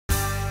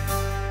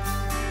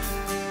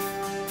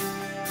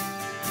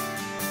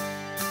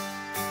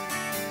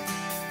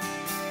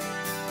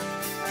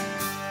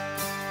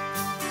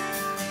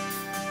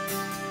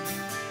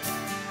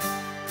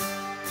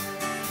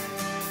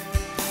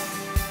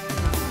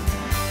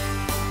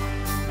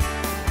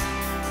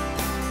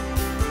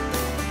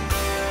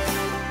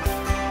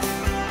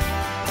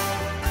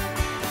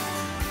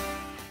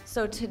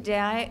So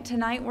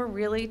tonight we're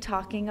really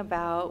talking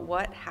about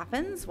what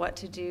happens, what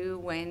to do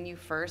when you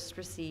first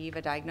receive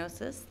a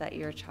diagnosis that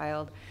your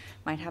child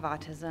might have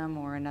autism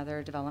or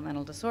another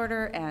developmental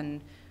disorder,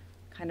 and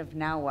kind of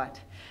now what?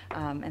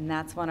 And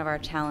that's one of our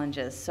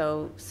challenges.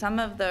 So some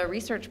of the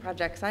research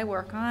projects I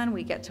work on,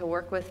 we get to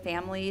work with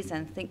families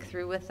and think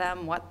through with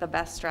them what the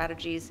best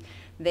strategies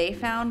they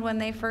found when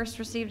they first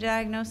received a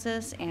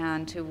diagnosis,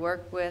 and to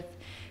work with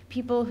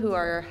people who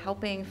are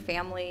helping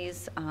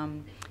families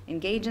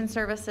engage in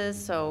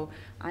services. So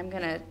I'm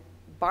going to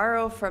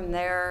borrow from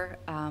their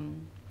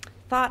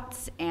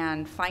thoughts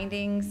and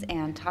findings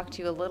and talk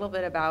to you a little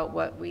bit about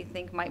what we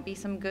think might be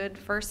some good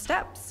first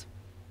steps.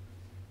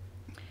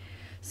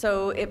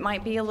 So it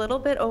might be a little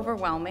bit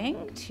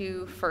overwhelming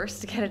to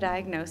first get a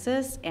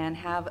diagnosis and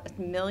have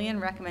a million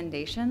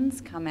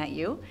recommendations come at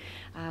you.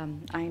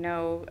 I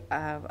know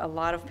a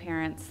lot of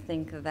parents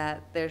think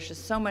that there's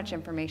just so much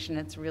information,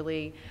 it's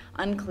really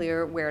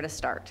unclear where to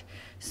start.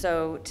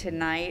 So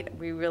tonight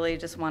we really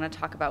just want to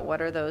talk about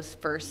what are those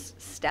first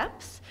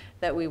steps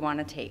that we want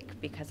to take,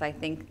 because I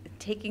think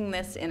taking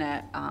this in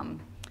a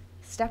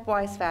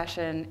stepwise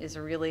fashion is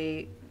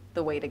really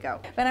the way to go.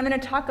 But I'm going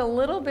to talk a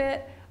little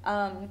bit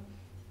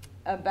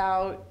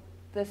about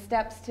the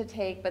steps to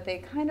take, but they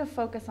kind of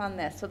focus on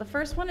this. So the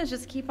first one is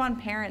just keep on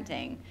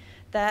parenting.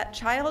 That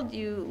child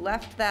you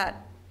left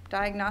that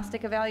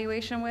diagnostic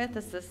evaluation with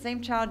is the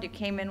same child you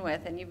came in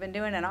with, and you've been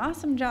doing an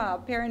awesome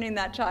job parenting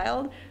that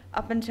child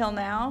up until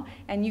now,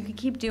 and you can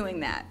keep doing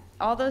that.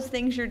 All those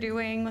things you're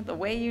doing, the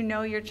way you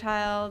know your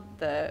child,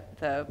 the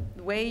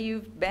way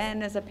you've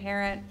been as a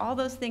parent, all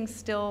those things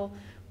still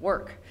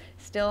work,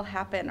 still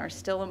happen, are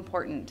still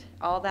important.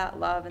 All that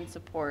love and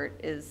support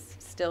is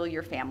still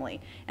your family.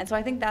 And so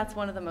I think that's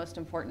one of the most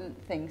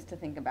important things to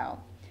think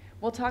about.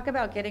 We'll talk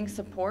about getting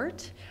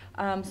support,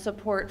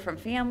 support from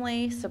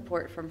family,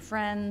 support from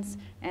friends,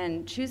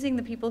 and choosing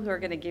the people who are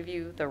going to give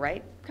you the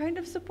right kind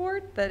of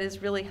support that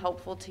is really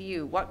helpful to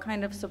you. What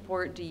kind of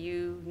support do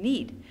you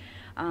need?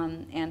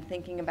 And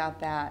thinking about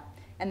that.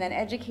 And then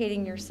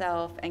educating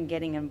yourself and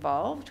getting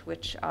involved,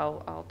 which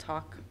I'll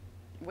talk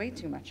way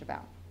too much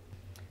about.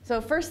 So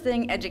first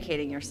thing,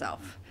 educating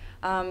yourself.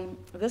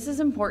 This is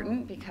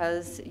important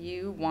because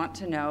you want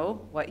to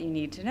know what you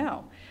need to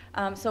know.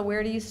 So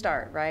where do you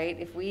start, right?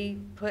 If we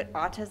put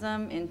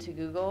autism into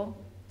Google,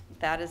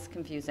 that is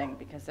confusing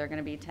because there are going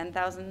to be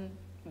 10,000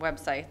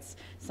 websites,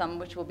 some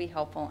which will be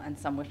helpful and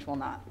some which will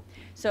not.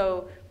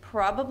 So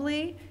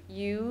probably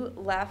you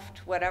left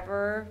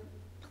whatever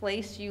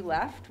place you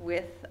left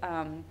with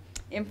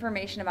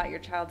information about your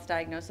child's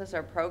diagnosis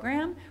or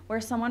program where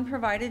someone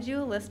provided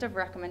you a list of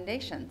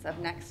recommendations of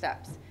next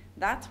steps.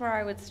 That's where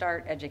I would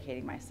start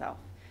educating myself.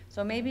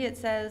 So maybe it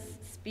says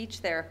speech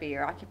therapy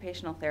or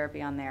occupational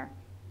therapy on there.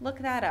 Look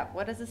that up.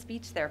 What does a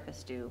speech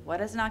therapist do? What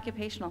does an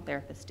occupational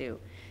therapist do?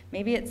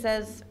 Maybe it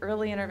says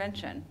early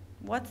intervention.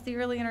 What's the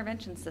early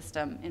intervention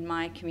system in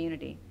my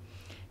community?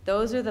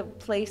 Those are the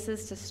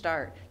places to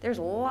start. There's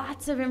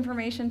lots of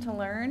information to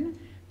learn,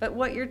 but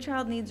what your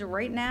child needs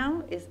right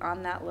now is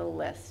on that little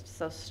list.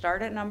 So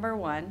start at number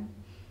one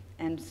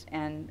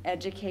and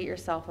educate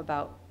yourself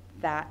about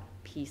that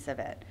piece of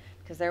it,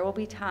 because there will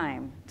be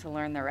time to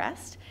learn the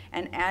rest.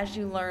 And as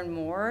you learn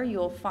more,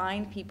 you'll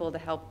find people to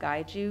help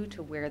guide you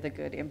to where the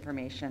good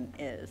information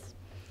is.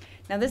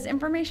 Now, this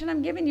information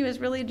I'm giving you is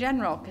really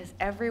general because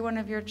every one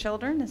of your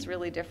children is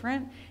really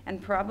different,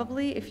 and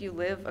probably if you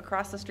live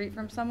across the street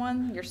from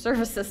someone, your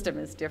service system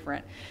is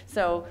different.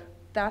 So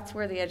that's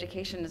where the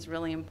education is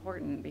really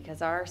important,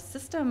 because our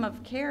system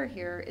of care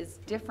here is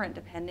different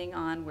depending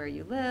on where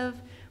you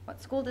live,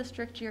 what school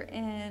district you're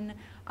in,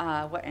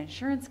 what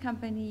insurance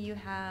company you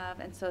have,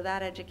 and so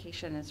that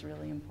education is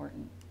really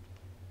important.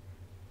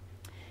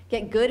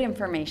 Get good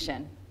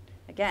information.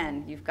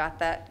 Again, you've got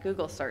that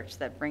Google search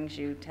that brings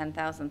you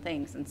 10,000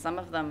 things, and some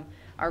of them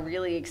are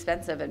really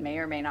expensive and may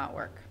or may not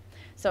work.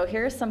 So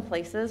here are some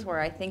places where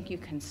I think you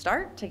can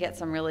start to get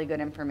some really good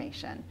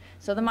information.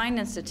 So the Mind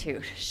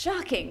Institute,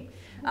 shocking.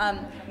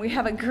 We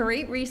have a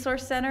great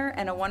resource center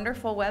and a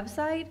wonderful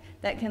website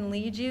that can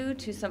lead you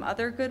to some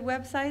other good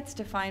websites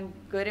to find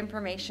good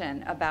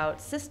information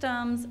about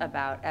systems,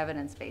 about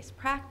evidence-based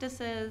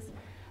practices.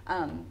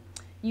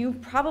 You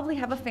probably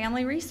have a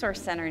family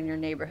resource center in your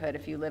neighborhood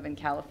if you live in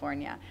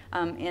California.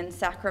 In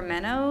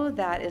Sacramento,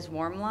 that is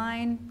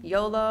Warmline.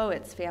 YOLO,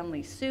 it's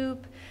Family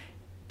Soup.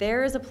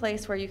 There is a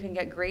place where you can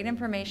get great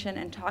information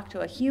and talk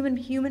to a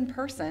human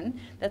person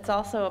that's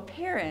also a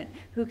parent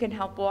who can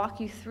help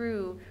walk you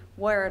through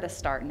where to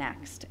start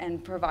next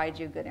and provide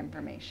you good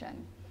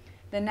information.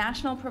 The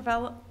National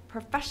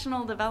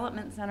Professional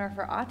Development Center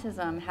for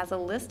Autism has a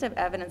list of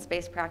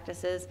evidence-based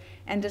practices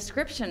and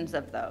descriptions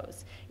of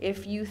those.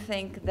 If you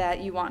think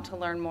that you want to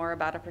learn more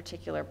about a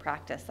particular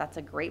practice, that's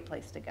a great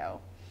place to go.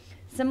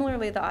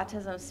 Similarly, the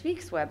Autism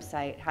Speaks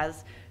website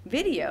has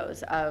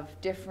videos of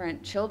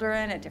different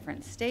children at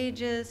different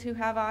stages who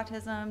have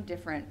autism,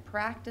 different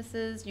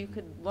practices you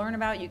could learn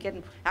about. You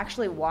can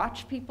actually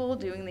watch people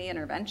doing the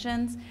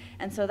interventions,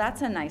 and so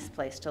that's a nice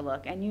place to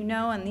look. And you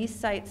know, on these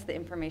sites, the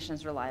information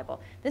is reliable.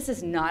 This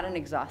is not an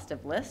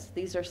exhaustive list.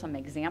 These are some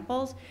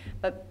examples,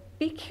 but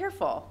be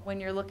careful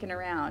when you're looking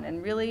around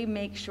and really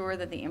make sure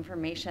that the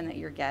information that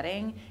you're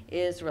getting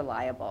is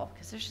reliable,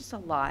 because there's just a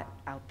lot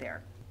out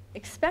there.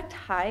 Expect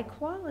high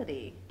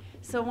quality.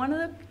 So one of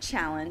the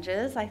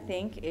challenges, I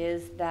think,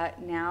 is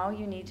that now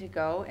you need to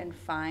go and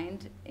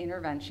find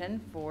intervention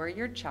for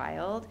your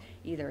child,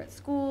 either at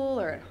school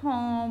or at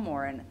home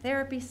or in a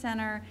therapy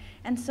center.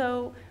 And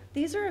so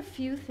these are a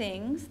few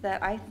things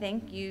that I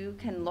think you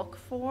can look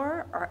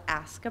for or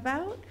ask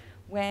about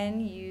when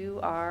you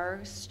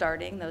are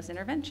starting those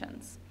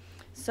interventions.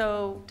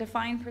 So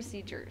define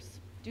procedures.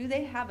 Do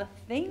they have a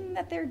thing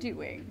that they're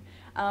doing?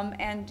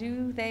 And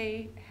do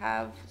they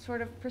have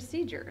sort of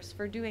procedures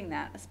for doing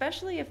that,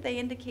 especially if they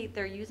indicate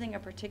they're using a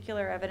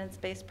particular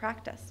evidence-based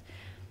practice?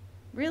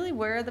 Really,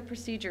 where are the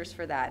procedures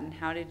for that, and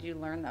how did you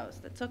learn those?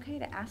 It's okay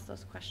to ask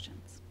those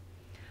questions.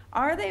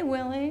 Are they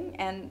willing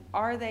and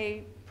are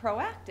they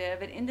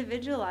proactive at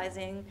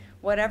individualizing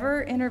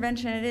whatever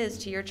intervention it is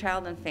to your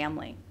child and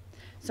family?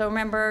 So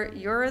remember,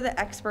 you're the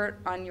expert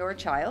on your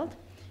child,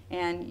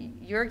 and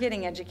you're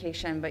getting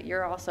education, but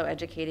you're also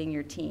educating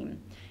your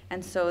team.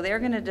 And so they're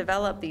going to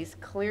develop these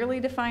clearly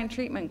defined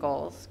treatment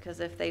goals, because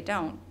if they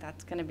don't,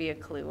 that's going to be a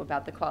clue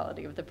about the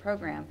quality of the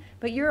program.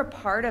 But you're a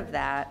part of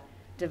that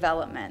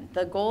development.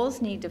 The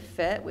goals need to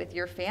fit with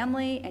your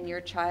family and your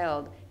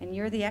child, and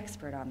you're the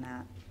expert on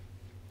that.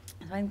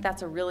 I think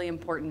that's a really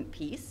important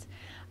piece.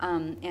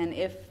 And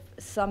if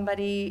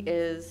somebody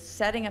is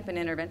setting up an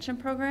intervention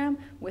program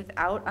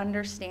without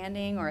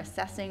understanding or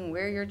assessing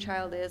where your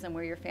child is and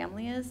where your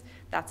family is,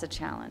 that's a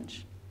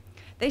challenge.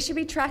 They should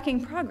be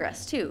tracking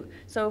progress too.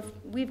 So if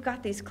we've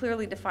got these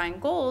clearly defined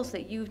goals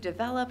that you've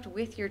developed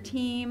with your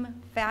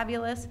team,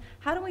 fabulous.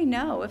 How do we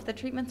know if the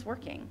treatment's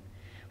working?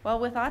 Well,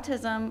 with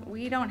autism,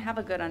 we don't have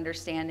a good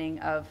understanding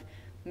of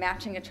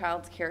matching a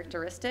child's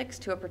characteristics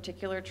to a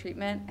particular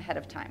treatment ahead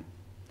of time.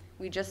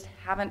 We just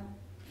haven't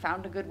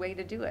found a good way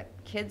to do it.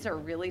 Kids are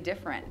really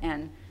different,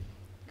 and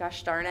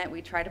gosh darn it, we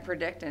try to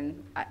predict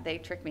and they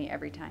trick me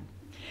every time.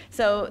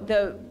 So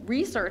the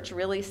research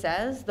really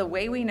says the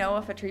way we know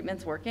if a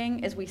treatment's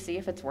working is we see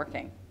if it's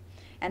working.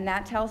 And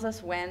that tells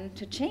us when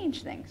to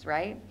change things,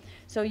 right?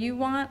 So you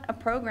want a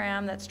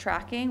program that's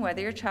tracking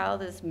whether your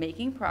child is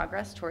making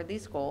progress toward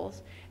these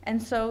goals,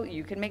 and so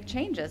you can make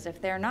changes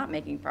if they're not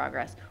making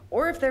progress.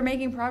 Or if they're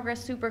making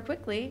progress super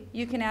quickly,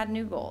 you can add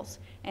new goals.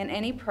 And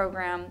any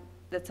program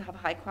that's of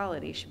high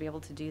quality should be able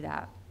to do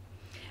that.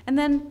 And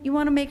then you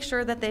want to make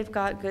sure that they've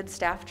got good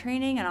staff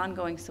training and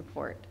ongoing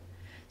support.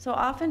 So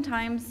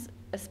oftentimes,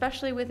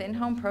 especially with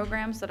in-home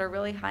programs that are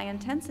really high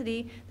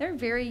intensity, they're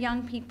very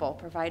young people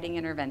providing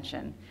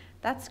intervention.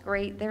 That's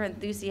great, they're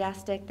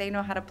enthusiastic, they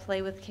know how to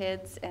play with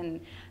kids,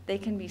 and they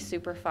can be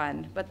super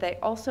fun, but they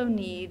also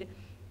need,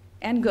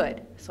 and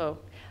good, so,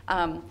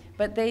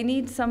 but they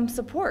need some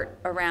support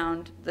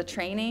around the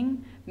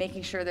training,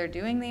 making sure they're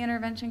doing the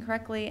intervention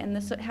correctly, and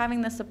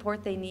having the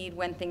support they need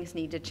when things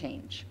need to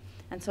change.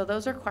 And so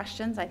those are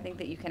questions I think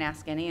that you can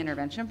ask any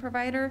intervention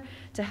provider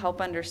to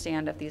help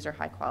understand if these are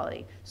high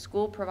quality.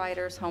 School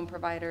providers, home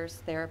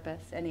providers,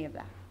 therapists, any of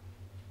that.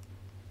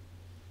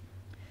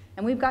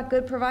 And we've got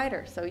good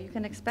providers, so you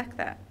can expect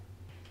that.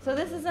 So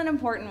this is an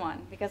important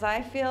one because I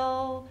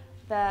feel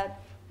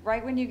that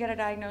right when you get a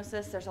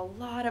diagnosis, there's a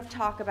lot of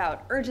talk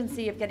about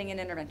urgency of getting an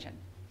intervention.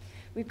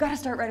 We've got to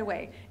start right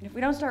away. And if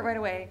we don't start right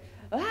away,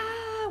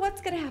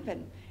 what's going to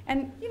happen?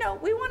 And, you know,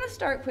 we want to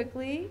start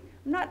quickly.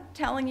 I'm not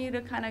telling you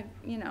to kind of,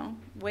 you know,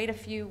 wait a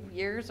few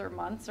years or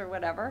months or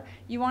whatever.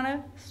 You want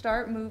to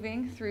start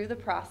moving through the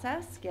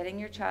process, getting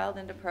your child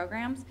into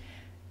programs.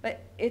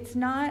 But it's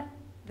not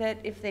that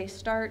if they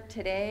start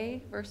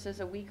today versus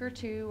a week or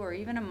two or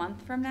even a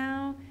month from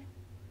now,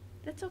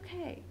 that's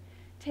okay.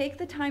 Take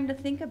the time to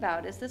think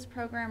about, is this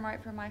program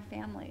right for my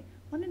family?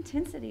 What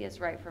intensity is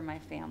right for my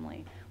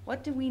family?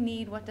 What do we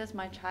need? What does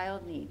my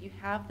child need? You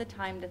have the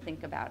time to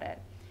think about it.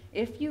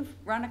 If you've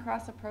run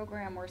across a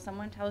program where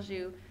someone tells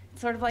you,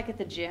 it's sort of like at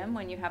the gym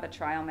when you have a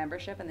trial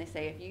membership and they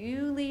say, if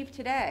you leave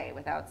today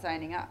without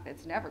signing up,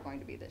 it's never going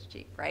to be this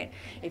cheap, right?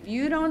 If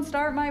you don't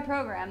start my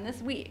program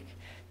this week,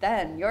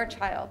 then your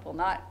child will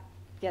not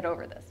get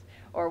over this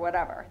or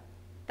whatever.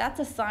 That's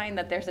a sign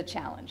that there's a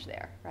challenge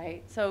there,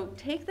 right? So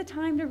take the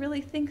time to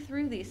really think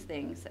through these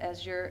things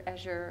as you're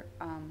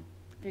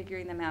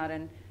figuring them out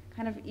and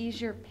kind of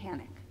ease your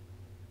panic.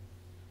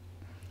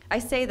 I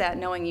say that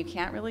knowing you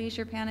can't really ease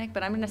your panic,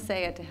 but I'm going to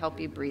say it to help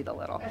you breathe a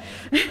little.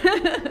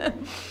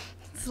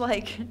 It's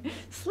like,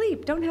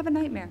 sleep, don't have a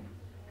nightmare.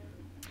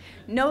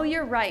 Know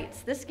your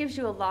rights. This gives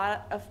you a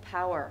lot of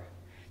power.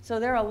 So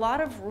there are a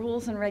lot of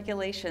rules and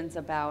regulations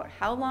about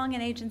how long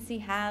an agency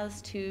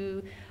has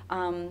to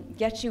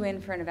get you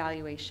in for an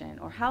evaluation,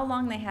 or how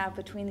long they have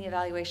between the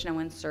evaluation and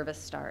when service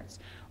starts,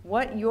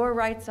 what your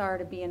rights are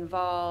to be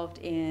involved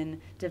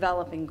in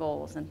developing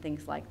goals and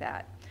things like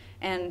that.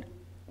 And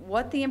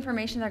what the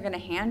information they're going to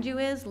hand you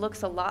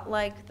looks a lot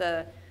like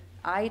the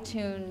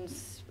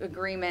iTunes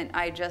agreement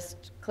I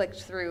just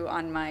clicked through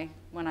on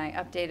when I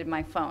updated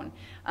my phone.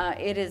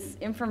 It is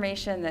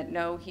information that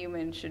no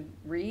human should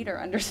read or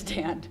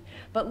understand.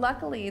 But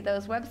luckily,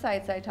 those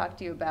websites I talked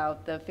to you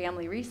about, the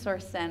Family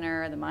Resource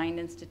Center, the Mind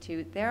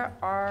Institute, there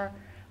are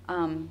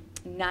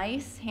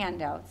nice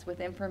handouts with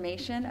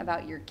information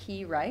about your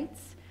key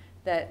rights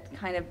that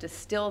kind of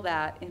distill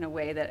that in a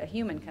way that a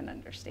human can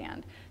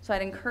understand. So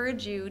I'd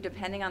encourage you,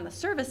 depending on the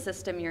service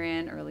system you're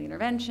in, early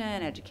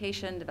intervention,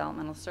 education,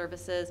 developmental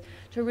services,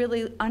 to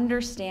really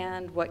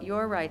understand what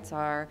your rights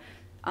are,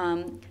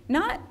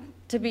 not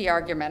to be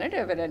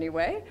argumentative in any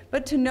way,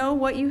 but to know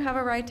what you have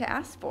a right to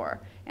ask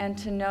for and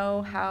to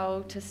know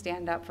how to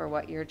stand up for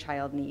what your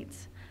child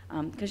needs.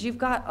 Because you've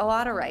got a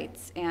lot of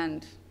rights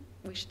and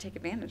we should take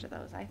advantage of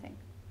those, I think.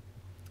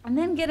 And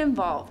then get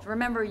involved.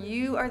 Remember,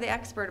 you are the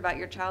expert about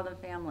your child and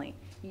family.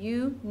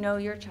 You know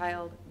your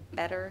child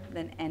better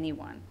than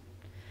anyone.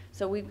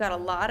 So we've got a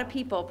lot of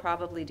people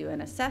probably doing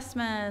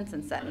assessments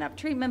and setting up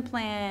treatment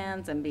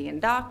plans and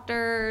being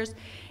doctors,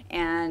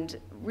 and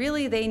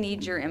really they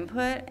need your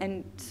input.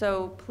 And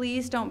so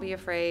please don't be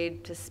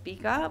afraid to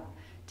speak up,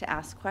 to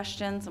ask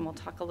questions, and we'll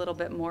talk a little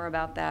bit more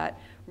about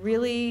that.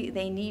 Really,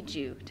 they need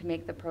you to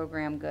make the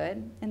program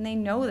good, and they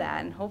know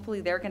that, and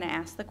hopefully they're going to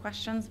ask the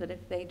questions, but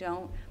if they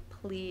don't,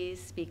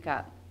 please speak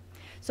up.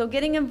 So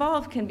getting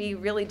involved can be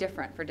really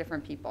different for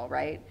different people,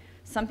 right?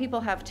 Some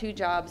people have 2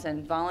 jobs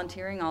and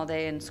volunteering all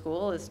day in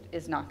school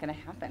is not going to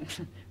happen,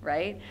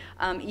 right?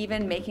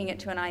 Even making it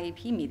to an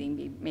IEP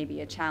meeting may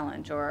be a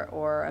challenge,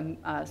 or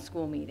a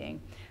school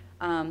meeting.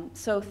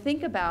 So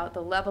think about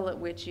the level at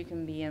which you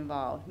can be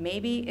involved.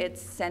 Maybe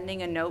it's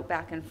sending a note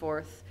back and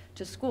forth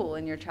to school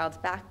in your child's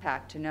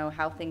backpack to know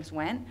how things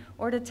went,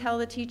 or to tell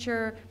the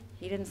teacher,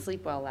 he didn't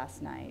sleep well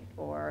last night,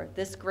 or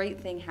this great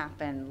thing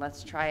happened,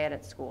 let's try it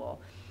at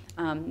school.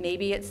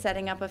 Maybe it's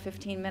setting up a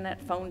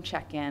 15-minute phone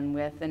check-in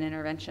with an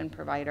intervention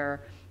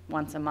provider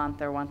once a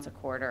month or once a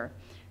quarter.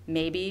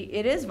 Maybe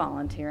it is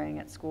volunteering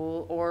at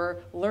school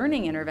or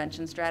learning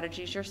intervention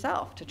strategies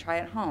yourself to try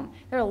at home.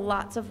 There are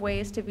lots of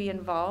ways to be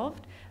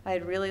involved.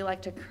 I'd really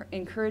like to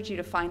encourage you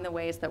to find the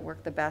ways that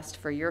work the best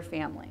for your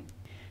family.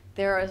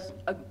 There is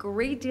a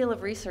great deal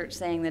of research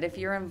saying that if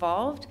you're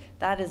involved,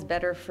 that is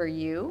better for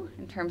you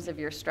in terms of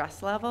your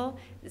stress level.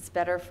 It's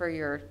better for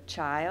your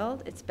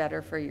child. It's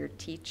better for your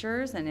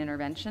teachers and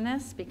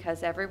interventionists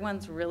because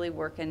everyone's really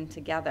working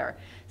together.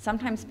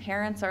 Sometimes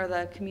parents are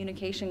the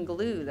communication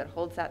glue that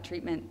holds that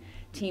treatment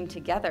team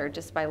together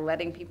just by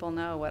letting people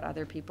know what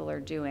other people are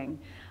doing.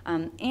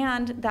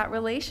 And that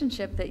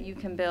relationship that you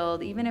can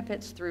build, even if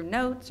it's through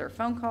notes or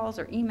phone calls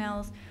or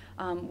emails,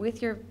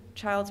 with your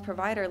child's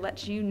provider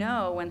lets you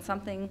know when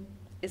something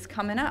is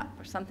coming up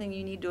or something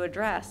you need to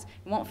address.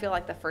 It won't feel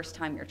like the first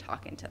time you're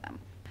talking to them.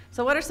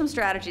 So what are some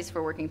strategies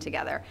for working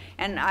together?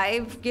 And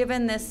I've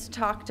given this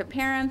talk to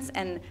parents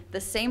and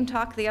the same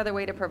talk the other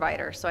way to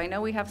providers. So I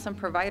know we have some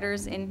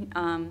providers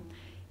in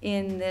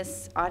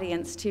this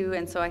audience too,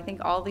 and so I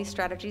think all these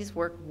strategies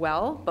work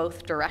well,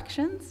 both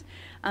directions.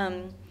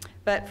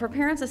 But for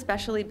parents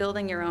especially,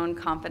 building your own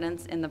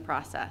confidence in the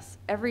process.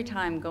 Every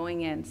time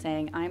going in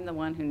saying, I'm the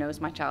one who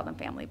knows my child and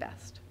family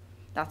best.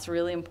 That's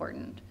really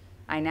important.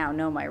 I now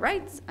know my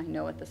rights, I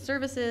know what the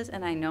service is,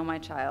 and I know my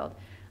child.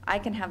 I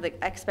can have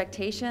the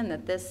expectation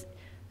that this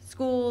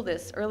school,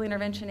 this early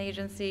intervention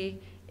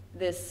agency,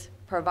 this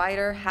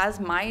provider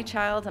has my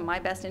child and my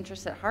best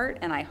interests at heart,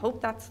 and I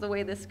hope that's the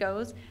way this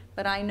goes,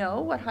 but I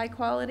know what high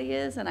quality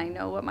is, and I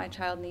know what my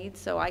child needs,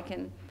 so I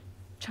can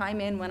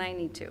chime in when I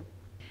need to.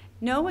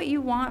 Know what you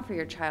want for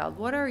your child.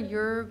 What are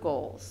your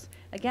goals?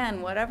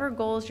 Again, whatever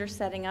goals you're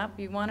setting up,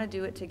 you want to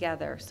do it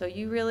together. So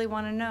you really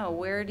want to know,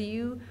 where do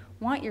you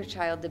want your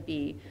child to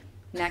be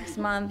next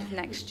month,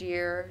 next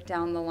year,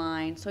 down the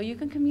line? So you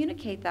can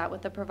communicate that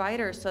with the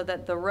provider so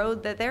that the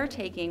road that they're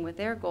taking with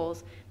their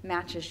goals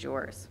matches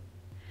yours.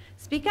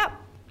 Speak up.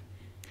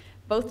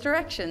 Both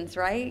directions,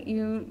 right?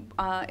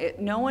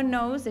 No one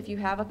knows if you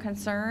have a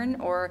concern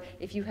or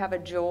if you have a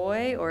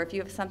joy or if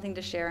you have something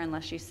to share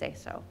unless you say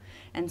so.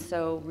 And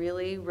so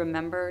really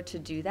remember to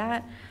do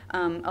that.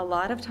 A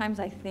lot of times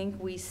I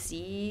think we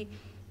see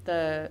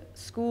the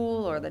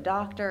school or the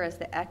doctor as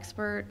the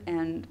expert,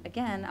 and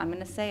again, I'm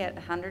going to say it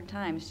 100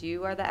 times,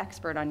 you are the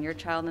expert on your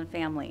child and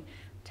family.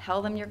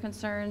 Tell them your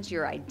concerns,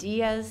 your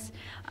ideas,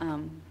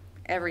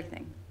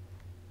 everything.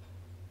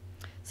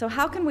 So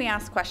how can we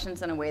ask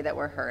questions in a way that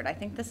we're heard? I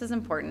think this is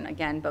important,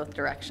 again, both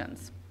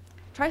directions.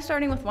 Try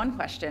starting with one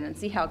question and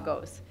see how it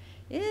goes.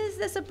 Is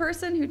this a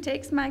person who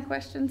takes my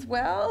questions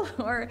well,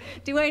 or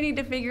do I need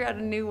to figure out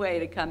a new way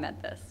to come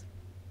at this?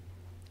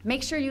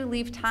 Make sure you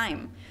leave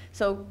time.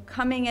 So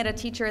coming at a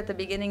teacher at the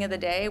beginning of the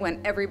day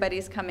when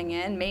everybody's coming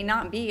in may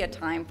not be a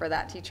time for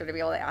that teacher to be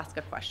able to ask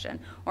a question.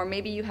 Or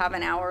maybe you have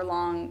an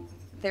hour-long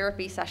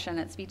therapy session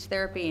at speech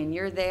therapy and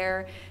you're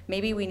there,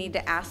 maybe we need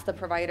to ask the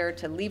provider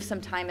to leave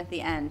some time at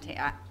the end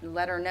to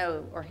let her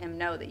know or him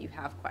know that you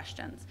have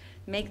questions.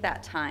 Make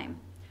that time.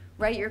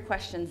 Write your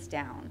questions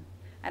down.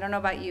 I don't know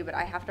about you, but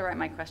I have to write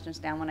my questions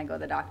down when I go to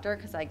the doctor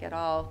because I get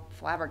all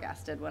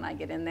flabbergasted when I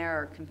get in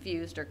there or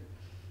confused or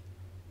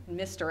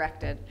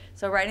misdirected.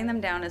 So writing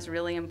them down is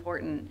really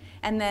important.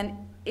 And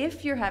then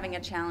if you're having a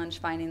challenge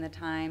finding the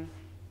time,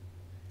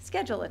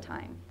 schedule a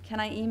time. Can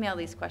I email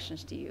these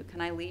questions to you?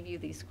 Can I leave you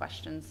these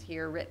questions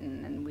here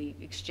written and we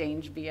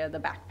exchange via the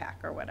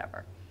backpack or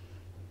whatever?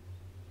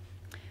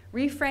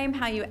 Reframe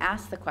how you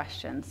ask the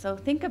question. So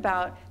think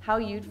about how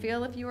you'd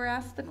feel if you were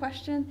asked the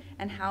question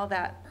and how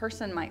that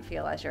person might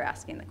feel as you're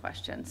asking the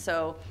question.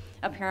 So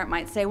a parent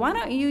might say, why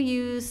don't you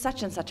use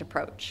such and such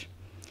approach?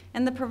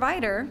 And the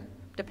provider,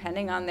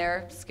 depending on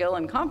their skill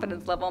and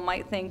confidence level,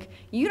 might think,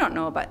 you don't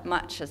know about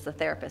much as the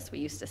therapist we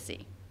used to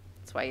see.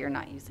 That's why you're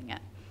not using it.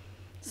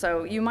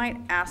 So you might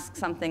ask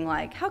something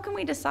like, how can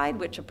we decide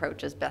which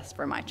approach is best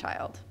for my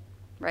child,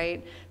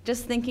 right?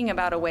 Just thinking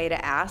about a way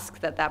to ask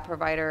that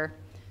provider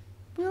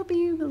will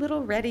be a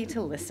little ready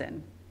to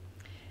listen.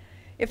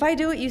 If I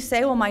do what you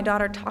say, will my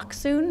daughter talk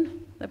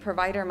soon? The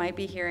provider might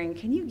be hearing,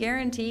 can you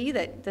guarantee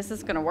that this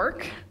is gonna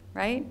work,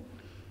 right?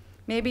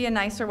 Maybe a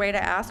nicer way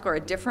to ask or a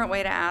different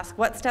way to ask,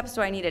 what steps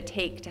do I need to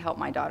take to help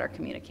my daughter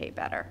communicate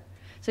better?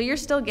 So you're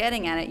still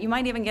getting at it. You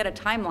might even get a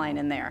timeline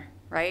in there,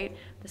 right?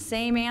 The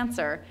same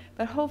answer,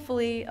 but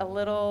hopefully a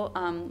little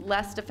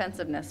less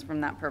defensiveness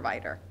from that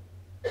provider.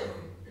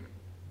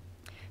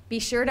 Be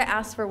sure to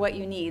ask for what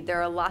you need.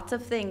 There are lots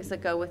of things that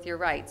go with your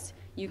rights.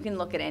 You can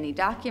look at any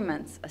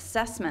documents,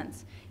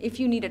 assessments. If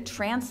you need a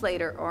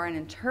translator or an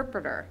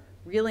interpreter,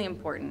 really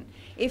important.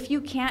 If you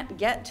can't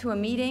get to a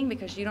meeting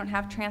because you don't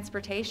have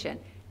transportation,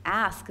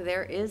 ask.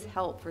 There is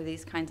help for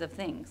these kinds of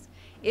things.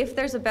 If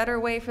there's a better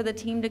way for the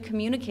team to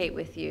communicate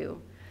with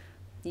you,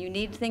 you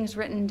need things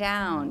written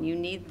down, you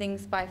need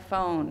things by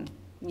phone,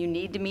 you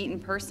need to meet in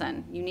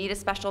person, you need a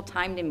special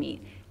time to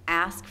meet.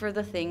 Ask for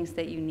the things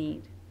that you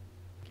need.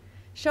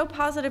 Show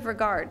positive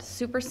regard,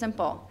 super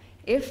simple.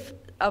 If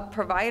a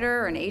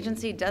provider or an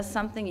agency does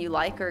something you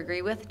like or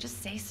agree with,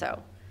 just say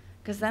so.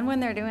 Because then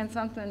when they're doing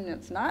something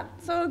that's not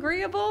so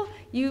agreeable,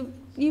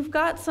 you've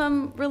got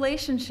some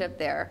relationship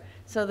there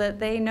so that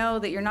they know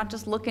that you're not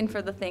just looking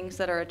for the things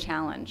that are a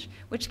challenge,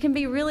 which can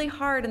be really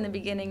hard in the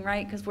beginning,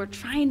 right? Because we're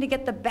trying to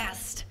get the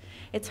best.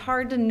 It's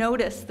hard to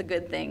notice the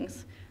good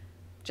things,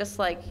 just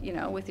like, you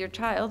know, with your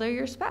child or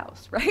your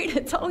spouse, right?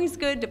 It's always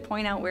good to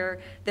point out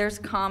where there's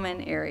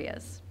common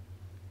areas.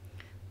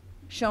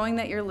 Showing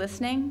that you're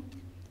listening,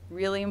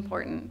 really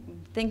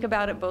important. Think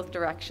about it both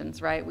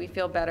directions, right? We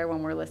feel better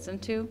when we're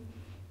listened to.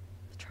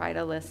 Try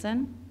to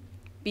listen.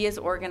 Be as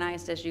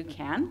organized as you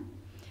can.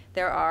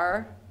 There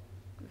are,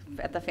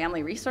 at the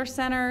Family Resource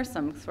Center,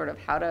 some sort of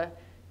how to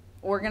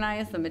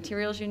organize the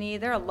materials you need.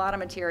 There are a lot of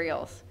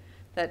materials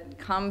that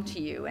come to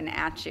you and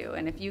at you,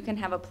 and if you can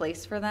have a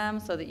place for them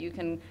so that you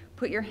can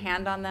put your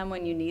hand on them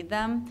when you need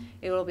them,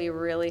 it will be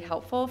really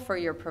helpful for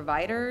your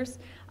providers,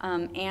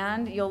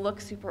 and you'll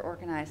look super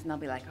organized, and they'll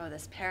be like, oh,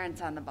 this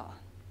parent's on the ball.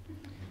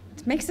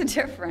 It makes a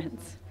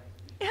difference.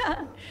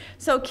 Yeah.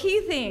 So key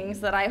things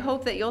that I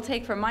hope that you'll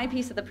take from my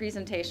piece of the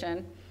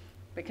presentation,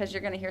 because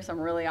you're going to hear some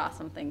really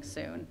awesome things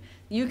soon.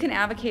 You can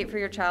advocate for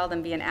your child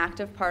and be an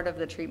active part of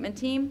the treatment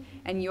team,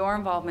 and your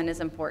involvement is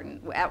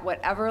important at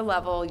whatever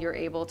level you're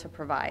able to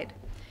provide.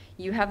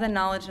 You have the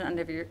knowledge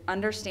and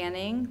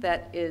understanding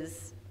that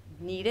is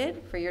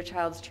needed for your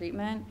child's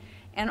treatment,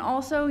 and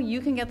also you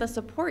can get the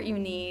support you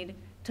need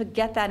to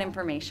get that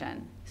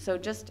information. So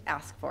just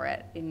ask for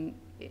it.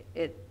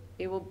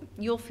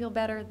 You'll feel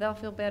better, they'll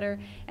feel better,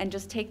 and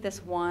just take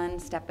this one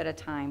step at a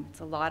time. It's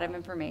a lot of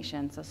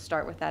information, so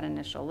start with that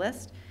initial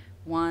list,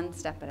 one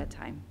step at a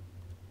time.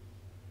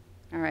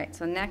 All right,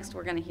 so next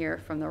we're gonna hear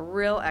from the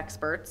real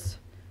experts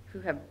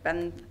who have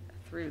been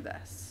through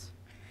this.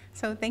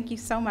 So thank you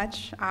so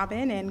much,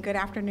 Aubyn, and good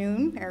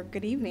afternoon, or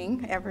good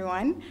evening,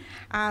 everyone.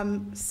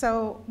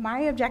 So my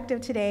objective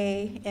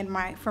today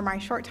for my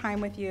short time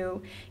with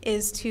you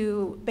is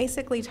to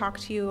basically talk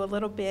to you a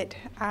little bit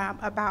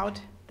about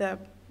the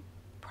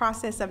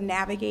process of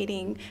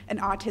navigating an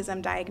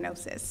autism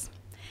diagnosis.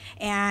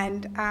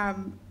 And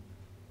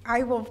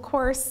I will, of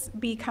course,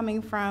 be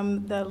coming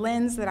from the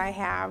lens that I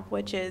have,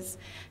 which is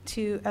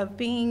of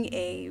being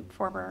a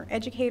former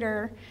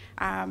educator,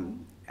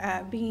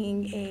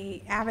 being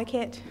an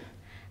advocate,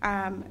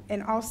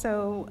 and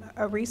also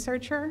a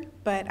researcher.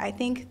 But I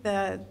think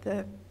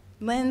the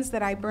lens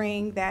that I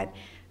bring that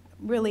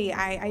really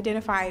I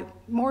identify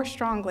more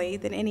strongly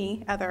than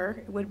any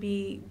other would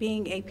be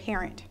being a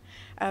parent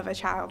of a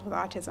child with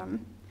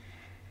autism.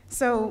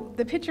 So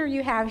the picture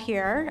you have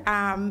here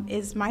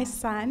is my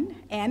son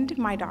and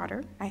my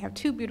daughter. I have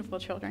two beautiful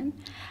children.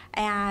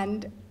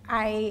 And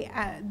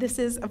this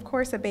is, of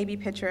course, a baby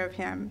picture of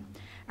him.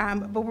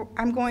 But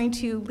I'm going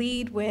to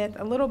lead with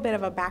a little bit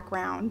of a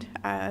background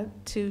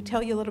to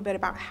tell you a little bit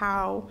about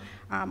how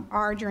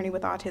our journey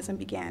with autism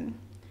began.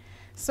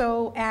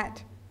 So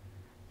at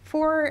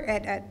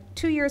At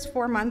 2 years,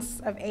 4 months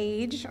of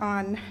age,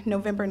 on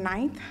November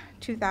 9th,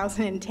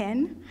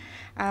 2010,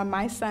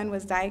 my son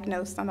was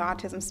diagnosed on the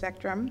autism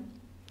spectrum.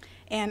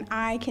 And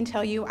I can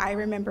tell you, I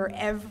remember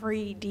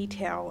every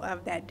detail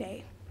of that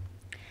day.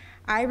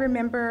 I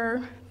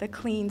remember the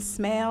clean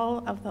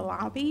smell of the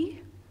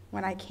lobby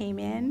when I came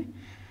in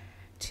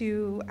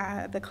to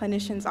the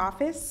clinician's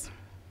office.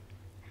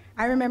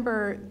 I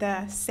remember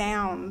the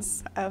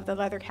sounds of the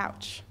leather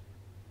couch,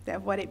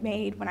 of what it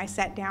made when I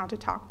sat down to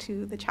talk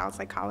to the child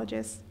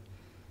psychologist.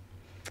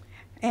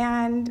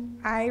 And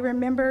I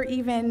remember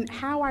even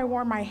how I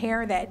wore my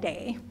hair that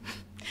day.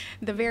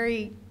 The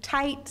very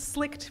tight,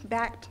 slicked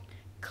back,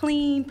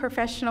 clean,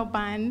 professional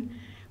bun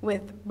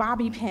with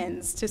bobby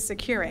pins to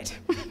secure it.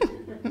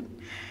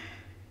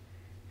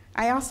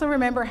 I also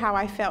remember how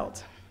I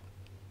felt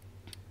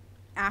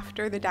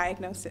after the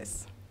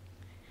diagnosis.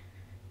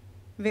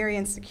 Very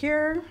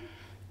insecure,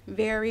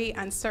 very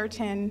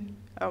uncertain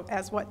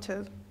as what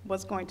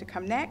was going to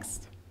come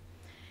next.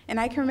 And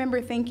I can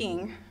remember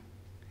thinking,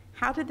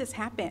 how did this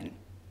happen?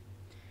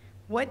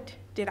 What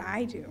did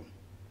I do?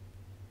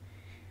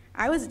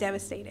 I was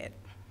devastated,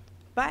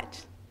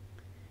 but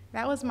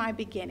that was my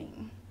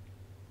beginning.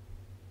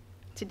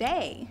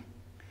 Today,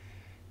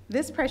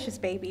 this precious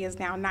baby is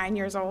now 9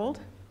 years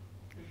old.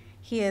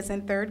 He is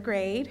in 3rd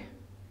grade.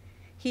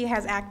 He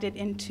has acted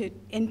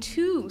in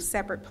two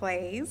separate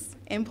plays,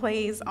 and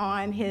plays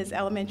on his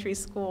elementary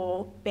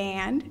school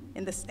band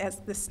as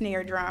the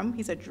snare drum.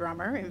 He's a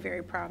drummer and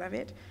very proud of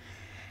it.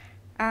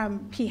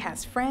 He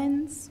has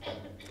friends,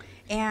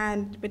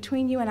 and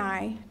between you and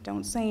I,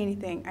 don't say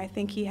anything, I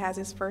think he has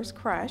his first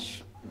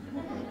crush.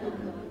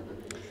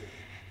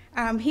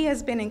 He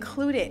has been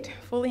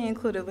fully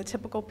included with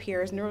typical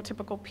peers,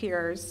 neurotypical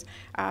peers,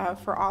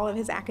 for all of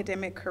his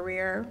academic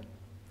career.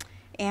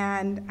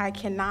 And I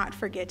cannot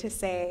forget to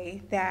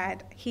say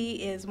that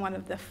he is one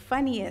of the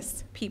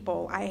funniest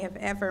people I have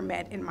ever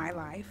met in my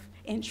life,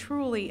 and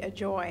truly a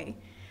joy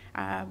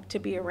to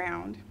be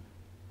around.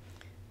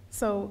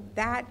 So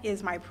that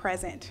is my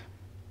present.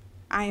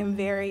 I am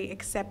very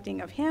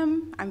accepting of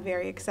him. I'm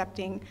very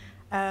accepting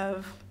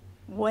of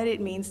what it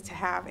means to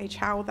have a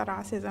child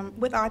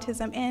with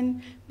autism,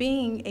 and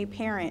being a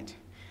parent.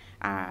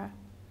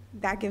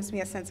 That gives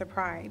me a sense of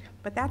pride.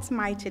 But that's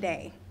my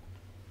today.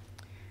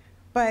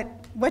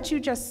 But what you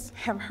just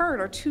have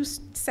heard are two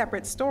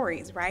separate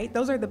stories, right?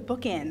 Those are the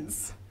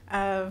bookends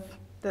of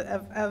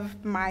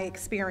my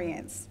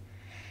experience.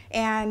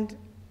 And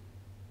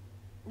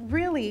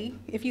really,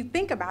 if you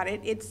think about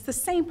it, it's the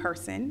same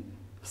person,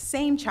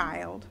 same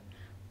child,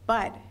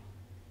 but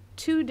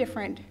two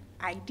different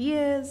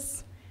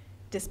ideas,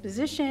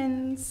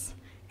 dispositions,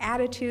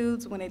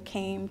 attitudes when it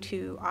came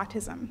to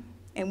autism,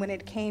 and when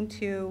it came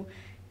to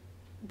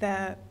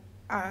the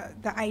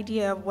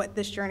idea of what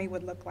this journey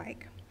would look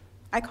like.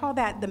 I call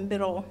that the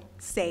middle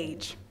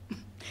stage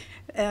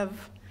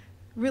of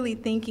really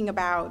thinking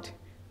about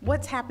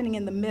what's happening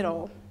in the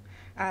middle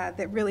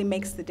that really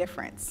makes the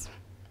difference,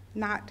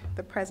 not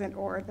the present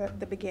or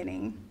the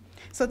beginning.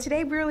 So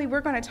today, really,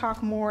 we're going to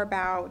talk more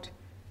about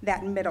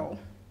that middle,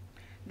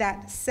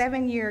 that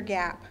 7-year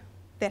gap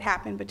that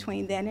happened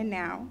between then and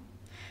now,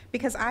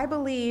 because I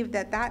believe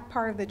that that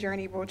part of the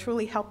journey will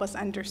truly help us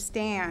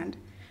understand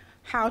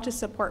how to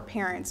support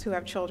parents who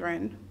have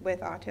children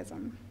with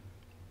autism.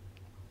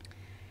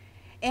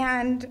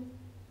 And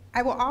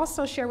I will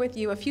also share with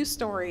you a few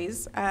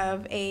stories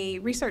of a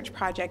research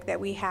project that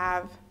we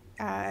have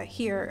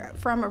here,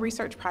 from a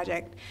research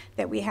project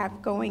that we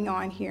have going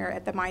on here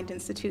at the Mind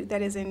Institute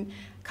that is in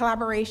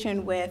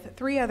collaboration with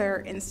 3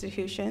 other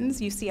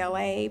institutions,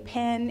 UCLA,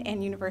 Penn,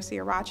 and University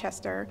of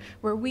Rochester,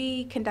 where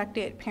we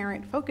conducted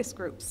parent focus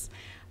groups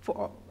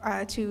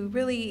to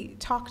really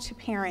talk to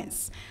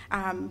parents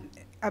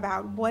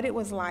about what it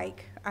was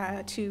like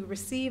to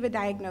receive a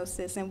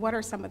diagnosis and what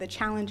are some of the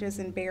challenges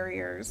and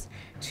barriers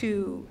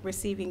to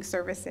receiving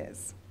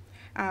services.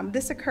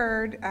 This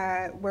occurred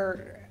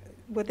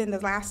within the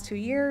last 2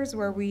 years,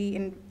 where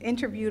we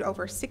interviewed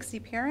over 60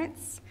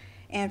 parents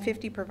and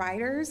 50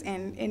 providers,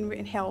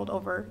 and held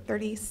over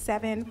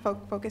 37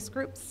 focus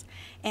groups.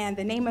 And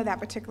the name of that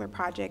particular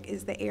project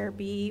is the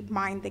AIRB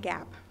Mind the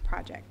Gap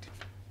project.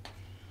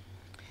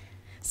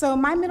 So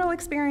my middle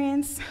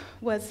experience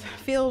was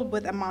filled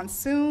with a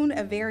monsoon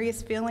of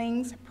various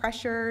feelings,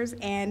 pressures,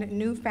 and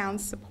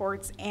newfound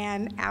supports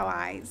and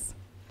allies.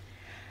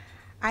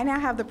 I now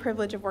have the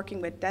privilege of working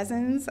with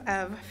dozens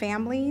of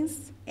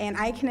families, and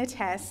I can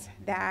attest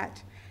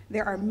that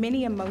there are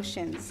many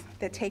emotions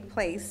that take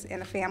place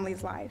in a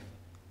family's life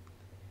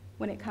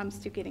when it comes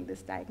to getting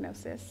this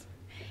diagnosis.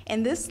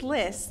 And this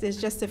list is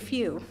just a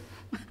few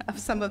of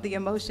some of the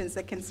emotions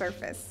that can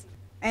surface.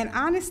 And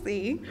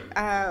honestly,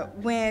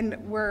 when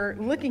we're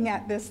looking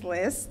at this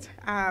list,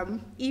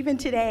 even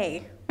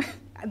today,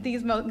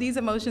 these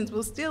emotions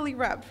will still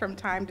erupt from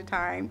time to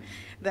time,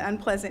 the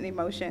unpleasant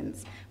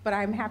emotions. But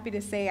I'm happy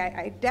to say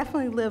I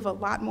definitely live a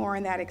lot more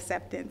in that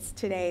acceptance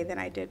today than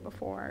I did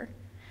before.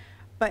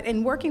 But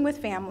in working with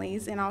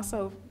families, and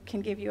also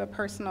can give you a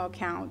personal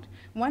account,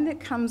 one that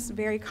comes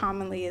very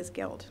commonly is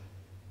guilt.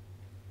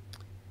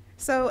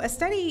 So a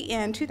study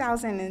in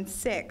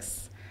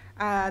 2006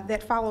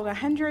 that followed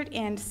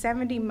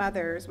 170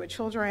 mothers with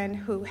children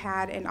who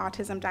had an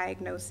autism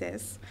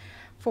diagnosis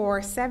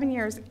for 7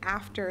 years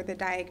after the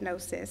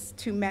diagnosis.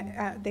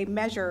 They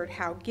measured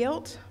how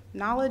guilt,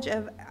 knowledge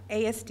of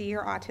ASD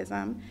or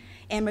autism,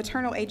 and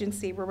maternal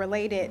agency were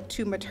related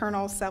to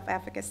maternal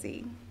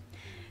self-efficacy.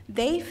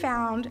 They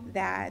found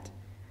that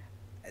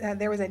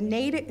there was a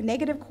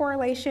negative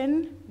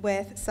correlation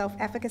with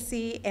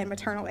self-efficacy and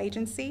maternal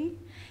agency,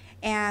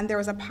 and there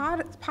was a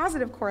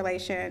positive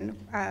correlation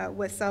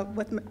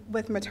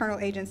with maternal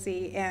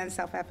agency and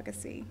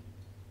self-efficacy.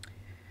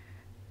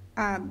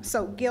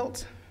 So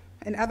guilt,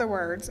 in other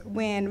words,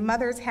 when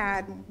mothers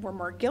were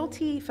more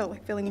guilty,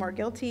 feeling more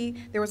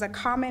guilty, there was a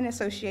common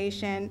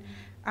association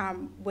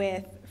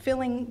with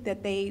feeling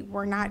that they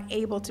were not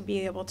able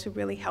to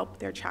really help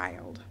their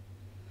child.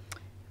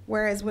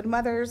 Whereas when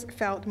mothers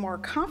felt more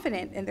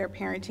confident in their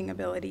parenting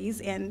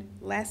abilities and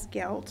less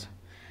guilt,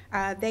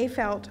 they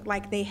felt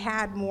like they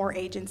had more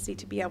agency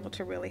to be able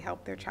to really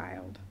help their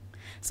child.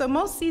 So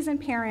most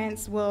seasoned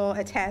parents will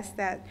attest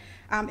that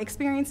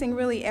experiencing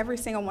really every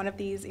single one of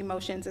these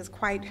emotions is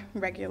quite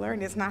regular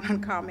and is not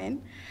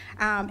uncommon.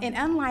 And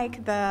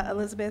unlike the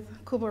Elizabeth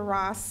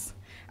Kubler-Ross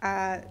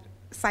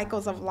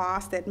cycles of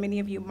loss that many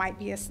of you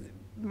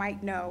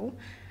might know,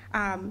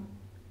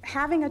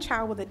 having a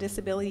child with a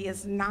disability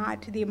is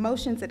not, the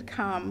emotions that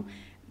come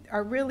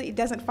it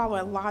doesn't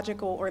follow a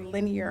logical or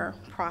linear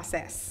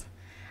process.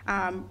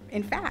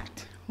 In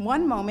fact,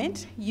 one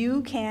moment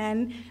you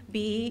can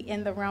be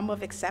in the realm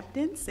of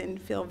acceptance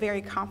and feel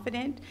very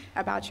confident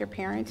about your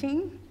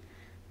parenting,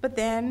 but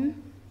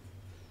then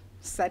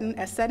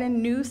a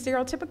sudden new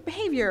stereotypic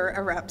behavior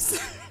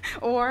erupts,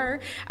 or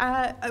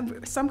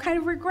some kind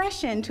of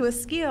regression to a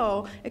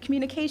skill, a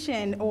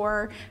communication,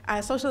 or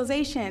a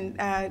socialization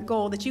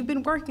goal that you've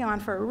been working on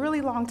for a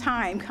really long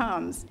time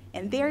comes,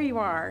 and there you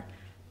are,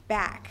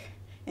 back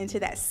into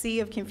that sea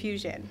of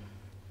confusion.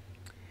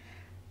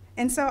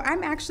 And so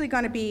I'm actually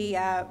going to be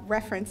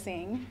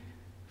referencing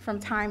from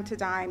time to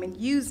time and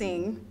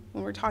using,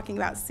 when we're talking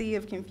about sea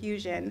of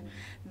confusion,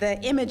 the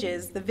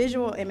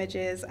visual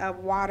images of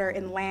water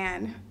and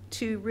land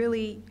to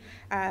really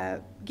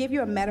give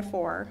you a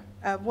metaphor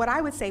of what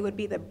I would say would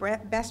be the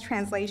best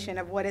translation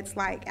of what it's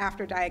like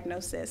after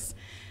diagnosis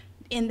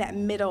in that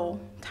middle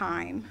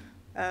time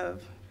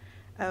of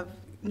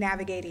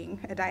navigating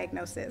a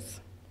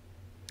diagnosis.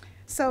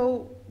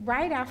 So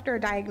right after a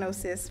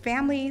diagnosis,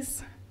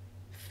 families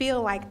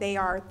feel like they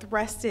are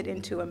thrusted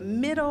into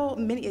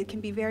it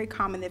can be very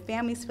common that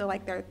families feel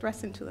like they're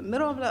thrust into the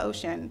middle of the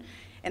ocean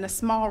in a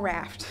small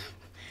raft,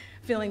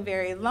 feeling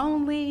very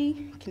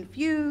lonely,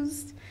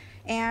 confused,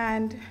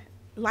 and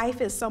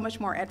life is so much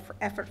more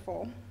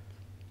effortful.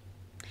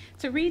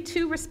 To read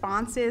two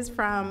responses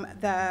from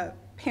the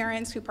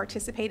parents who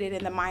participated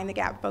in the Mind the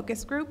Gap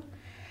focus group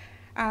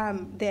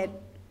that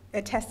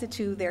attested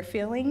to their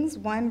feelings.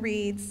 One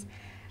reads,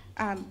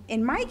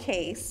 in my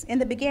case, in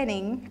the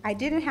beginning, I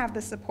didn't have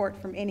the support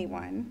from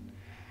anyone,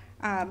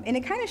 and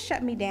it kind of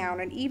shut me down,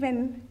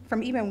 and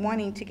from even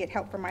wanting to get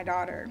help for my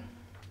daughter.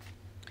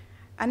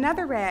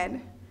 Another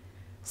read,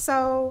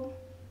 so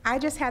I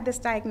just had this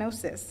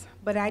diagnosis,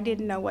 but I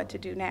didn't know what to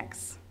do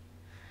next.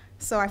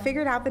 So I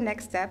figured out the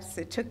next steps.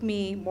 It took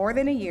me more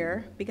than a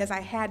year because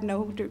I had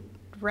no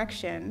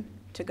direction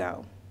to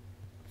go.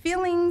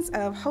 Feelings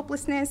of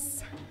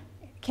hopelessness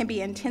can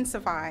be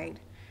intensified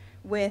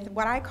with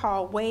what I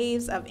call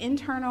waves of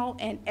internal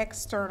and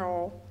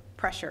external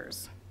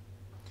pressures.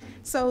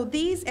 So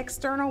these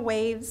external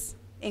waves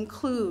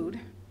include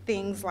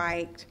things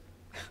like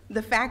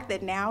the fact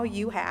that now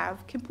you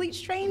have complete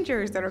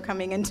strangers that are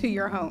coming into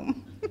your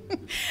home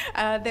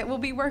that will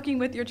be working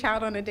with your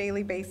child on a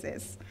daily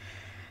basis.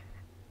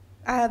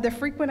 The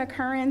frequent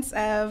occurrence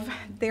of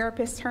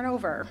therapist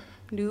turnover,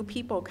 new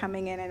people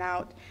coming in and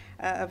out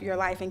of your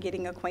life and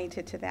getting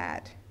acquainted to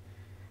that.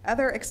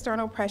 Other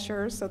external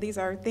pressures, so these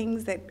are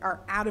things that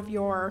are out of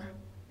your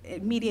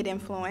immediate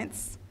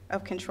influence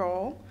of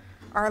control,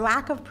 our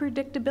lack of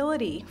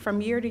predictability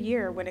from year to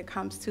year when it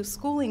comes to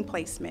schooling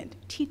placement,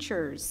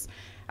 teachers,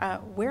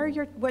 where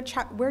your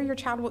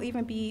child will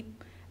even be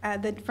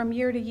from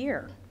year to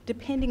year,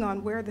 depending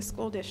on where the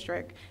school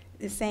district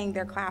is saying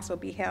their class will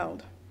be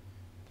held.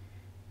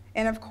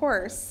 And of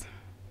course,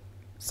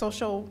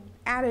 social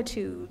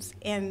attitudes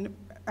and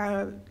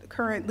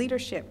current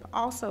leadership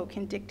also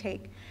can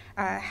dictate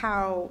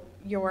how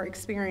your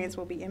experience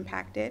will be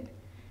impacted,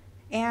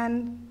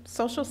 and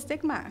social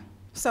stigma.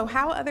 So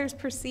how others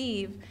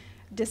perceive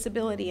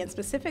disability, and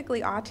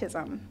specifically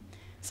autism.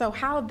 So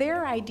how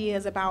their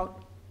ideas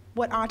about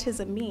what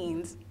autism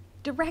means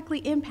directly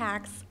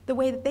impacts the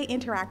way that they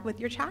interact with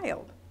your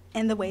child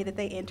and the way that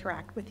they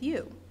interact with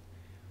you.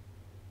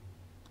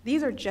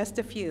 These are just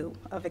a few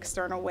of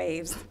external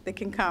waves that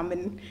can come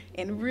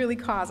and really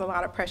cause a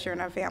lot of pressure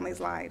in our family's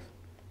life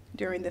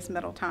during this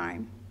middle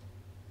time.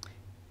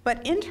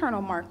 But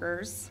internal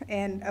markers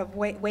and of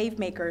wave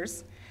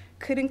makers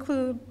could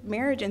include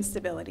marriage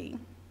instability.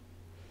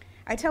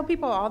 I tell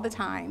people all the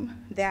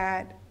time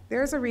that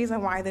There's a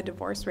reason why the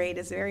divorce rate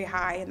is very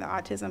high in the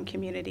autism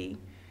community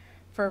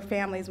for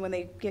families when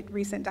they get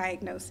recent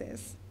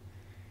diagnosis.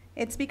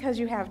 It's because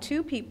you have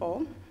two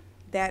people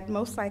that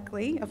most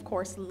likely, of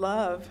course,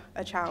 love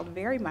a child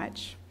very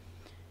much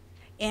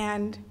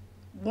and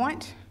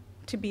want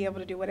to be able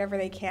to do whatever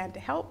they can to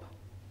help,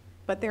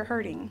 but they're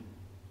hurting.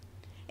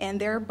 And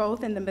they're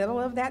both in the middle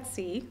of that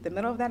sea, the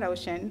middle of that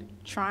ocean,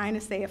 trying to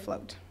stay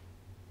afloat.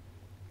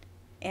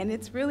 And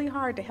it's really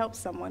hard to help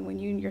someone when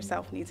you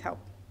yourself needs help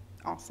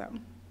also.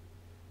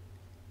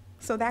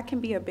 So that can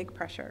be a big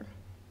pressure.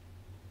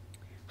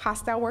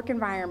 Hostile work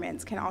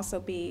environments can also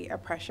be a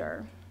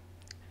pressure.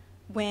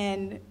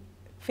 When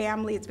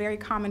it's very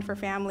common for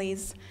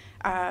families,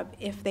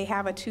 if they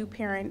have a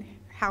two-parent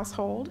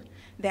household,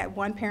 that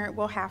one parent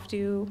will have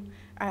to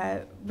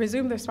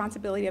resume the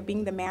responsibility of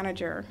being the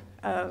manager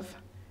of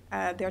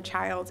their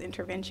child's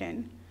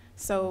intervention.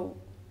 So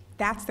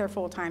that's their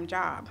full-time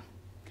job.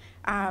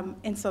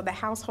 And so the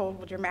household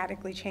will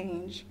dramatically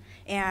change,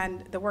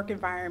 and the work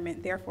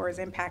environment, therefore, is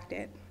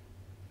impacted.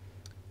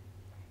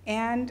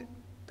 And,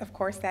 of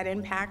course, that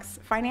impacts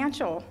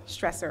financial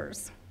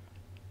stressors.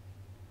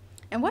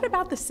 And what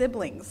about the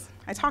siblings?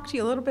 I talked to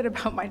you a little bit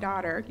about my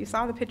daughter. You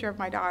saw the picture of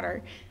my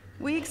daughter.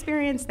 We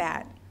experienced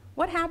that.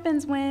 What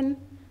happens when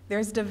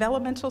there's a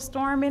developmental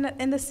storm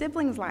in the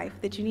sibling's life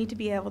that you need to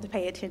be able to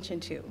pay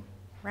attention to,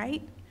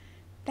 right?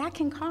 That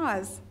can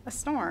cause a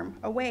storm,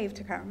 a wave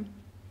to come.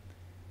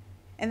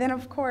 And then,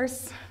 of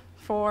course,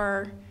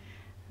 for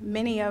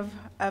many of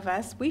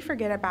us, we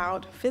forget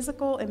about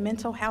physical and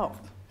mental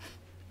health.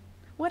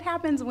 What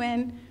happens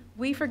when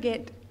we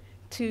forget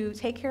to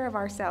take care of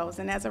ourselves,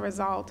 and as a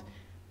result,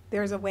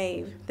 there's a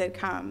wave that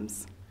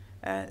comes,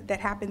 that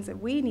happens that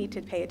we need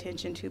to pay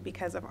attention to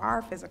because of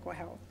our physical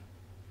health.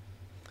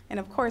 And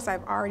of course,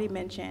 I've already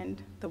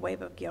mentioned the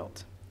wave of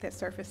guilt that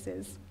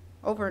surfaces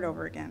over and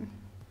over again.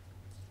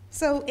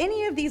 So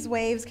any of these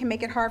waves can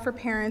make it hard for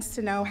parents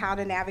to know how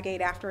to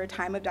navigate after a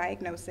time of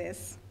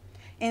diagnosis.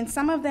 And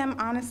some of them,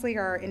 honestly,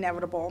 are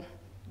inevitable.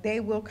 They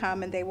will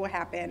come and they will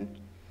happen.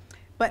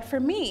 But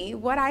for me,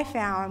 what I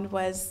found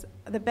was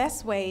the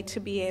best way to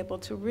be able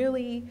to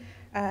really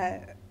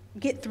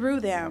get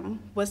through them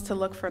was to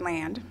look for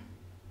land.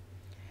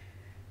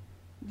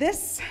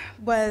 This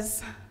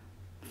was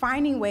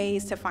finding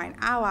ways to find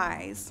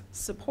allies,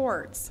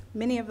 supports,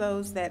 many of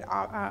those that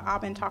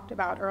Aubyn talked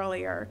about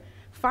earlier,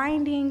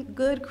 finding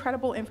good,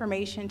 credible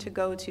information to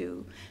go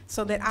to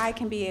so that I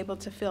can be able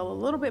to feel a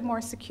little bit more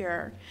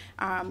secure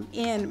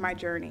in my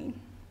journey.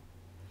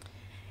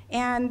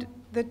 And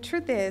the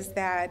truth is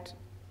that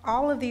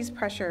all of these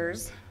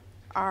pressures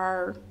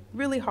are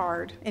really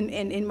hard, and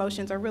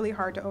emotions are really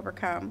hard to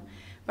overcome.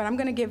 But I'm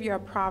going to give you a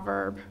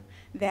proverb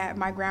that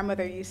my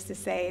grandmother used to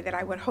say that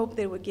I would hope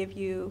that it would give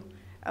you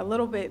a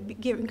little bit,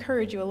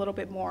 encourage you a little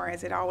bit more,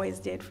 as it always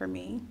did for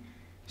me.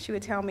 She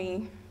would tell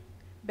me,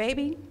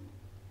 "Baby,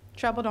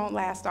 trouble don't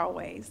last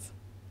always."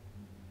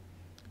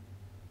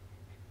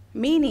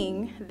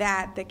 Meaning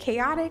that the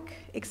chaotic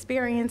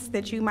experience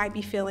that you might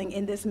be feeling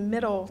in this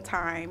middle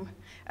time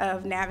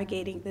of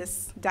navigating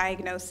this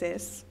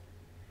diagnosis,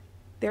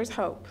 there's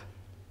hope.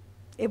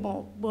 It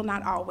will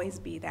not always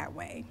be that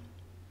way.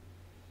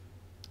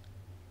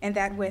 And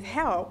that with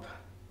help,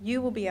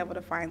 you will be able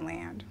to find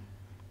land.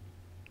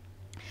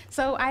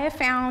 So I have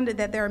found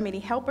that there are many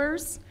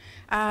helpers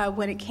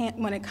when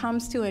it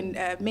comes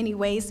to many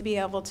ways to be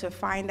able to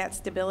find that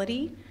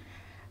stability.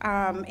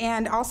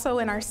 And also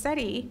in our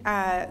study,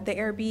 the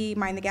AIR-B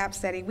Mind the Gap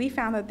study, we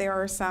found that there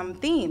are some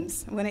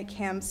themes when it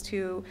comes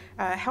to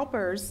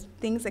helpers,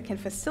 things that can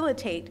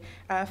facilitate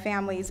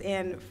families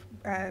in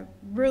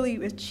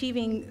really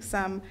achieving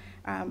some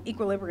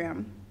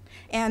equilibrium.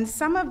 And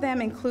some of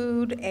them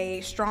include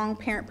a strong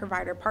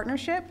parent-provider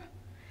partnership,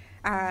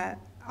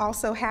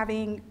 also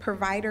having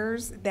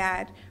providers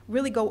that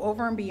really go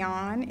over and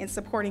beyond in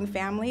supporting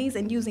families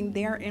and using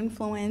their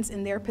influence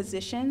and their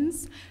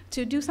positions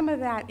to do some of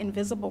that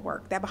invisible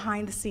work, that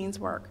behind-the-scenes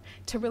work,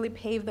 to really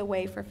pave the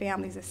way for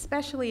families,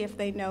 especially if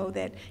they know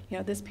that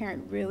this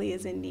parent really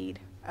is in need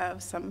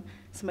of some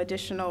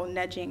additional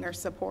nudging or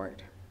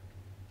support.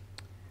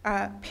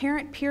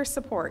 Parent peer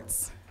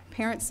supports,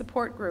 parent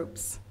support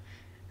groups.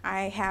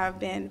 I have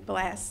been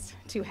blessed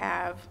to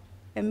have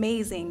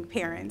amazing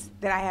parents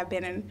that I have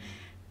been in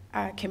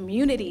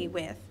community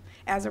with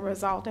as a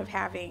result of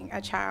having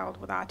a child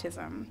with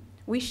autism.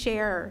 We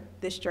share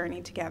this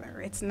journey together.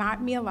 It's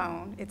not me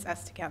alone, it's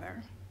us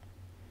together.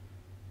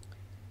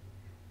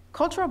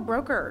 Cultural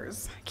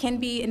brokers can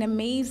be an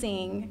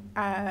amazing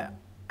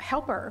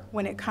helper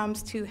when it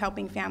comes to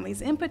helping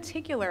families, in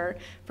particular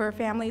for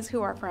families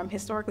who are from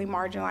historically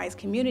marginalized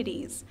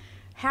communities.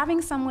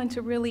 Having someone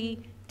to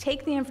really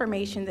take the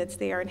information that's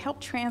there and help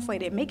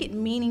translate it, make it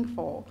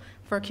meaningful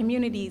for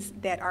communities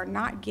that are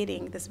not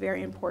getting this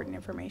very important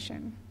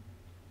information.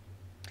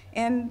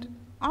 And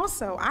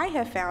also, I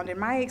have found in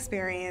my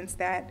experience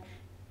that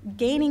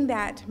gaining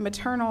that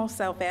maternal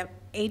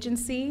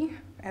self-agency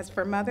as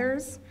for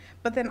mothers,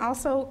 but then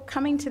also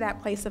coming to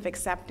that place of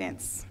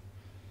acceptance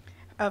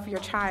of your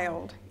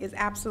child is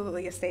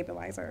absolutely a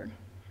stabilizer.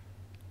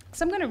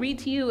 So I'm going to read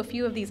to you a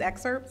few of these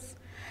excerpts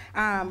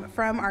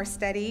from our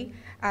study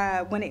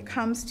when it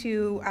comes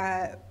to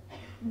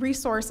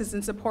resources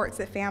and supports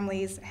that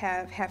families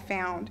have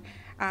found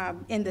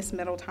in this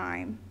middle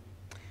time.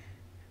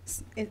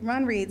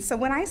 One reads, so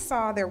when I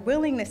saw their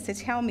willingness to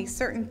tell me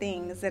certain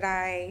things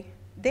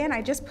then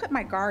I just put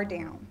my guard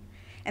down.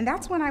 And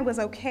that's when I was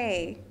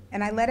okay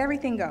and I let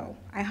everything go.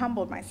 I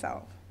humbled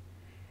myself.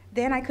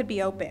 Then I could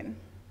be open.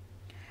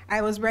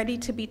 I was ready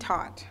to be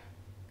taught.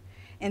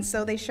 And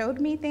so they showed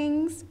me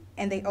things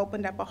and they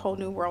opened up a whole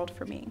new world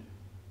for me.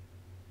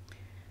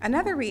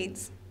 Another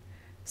reads,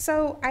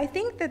 so I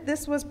think that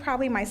this was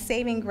probably my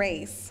saving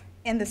grace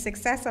in the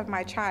success of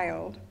my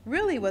child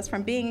really was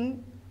from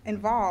being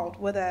involved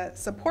with a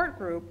support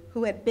group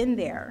who had been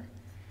there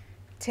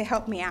to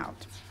help me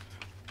out.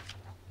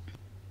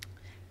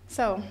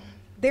 So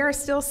there are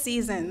still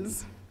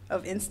seasons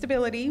of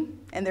instability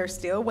and there are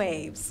still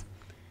waves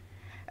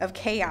of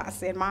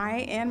chaos in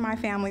my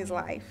family's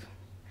life.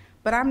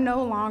 But I'm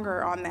no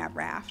longer on that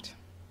raft.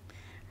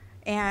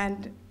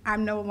 And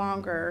I'm no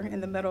longer in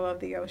the middle of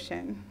the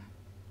ocean.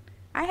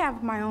 I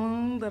have my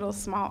own little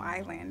small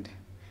island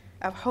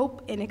of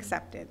hope and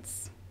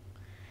acceptance.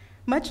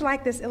 Much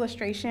like this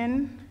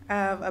illustration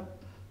of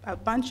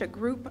a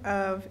group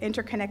of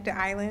interconnected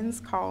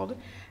islands called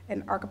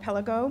an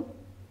archipelago,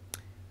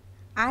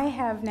 I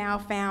have now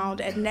found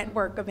a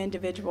network of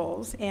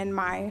individuals in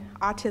my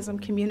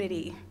autism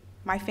community,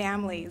 my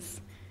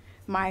families,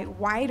 my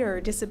wider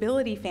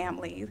disability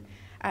family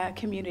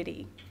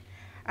community,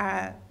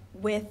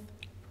 with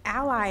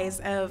allies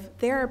of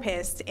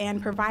therapists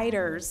and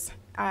providers,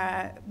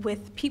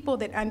 with people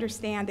that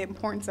understand the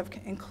importance of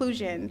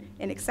inclusion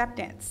and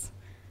acceptance,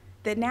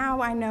 that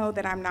now I know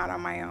that I'm not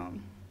on my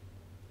own.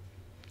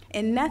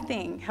 And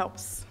nothing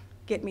helps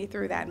get me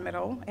through that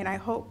middle, and I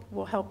hope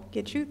will help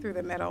get you through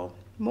the middle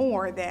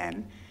more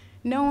than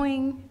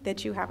knowing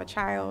that you have a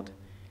child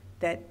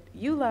that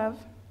you love,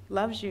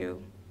 loves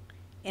you,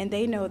 and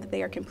they know that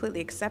they are completely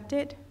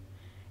accepted,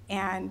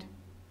 and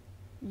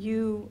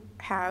you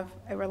have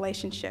a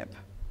relationship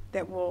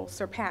that will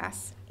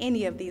surpass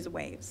any of these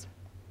waves.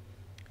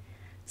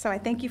 So I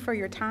thank you for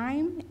your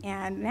time,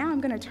 and now I'm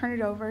going to turn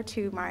it over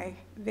to my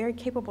very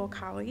capable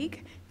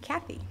colleague,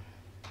 Kathy.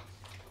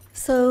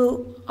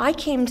 So I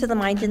came to the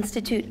Mind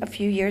Institute a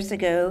few years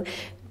ago,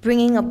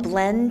 bringing a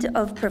blend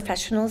of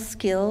professional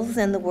skills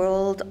in the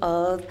world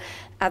of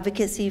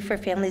advocacy for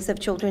families of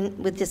children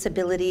with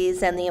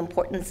disabilities and the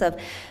importance of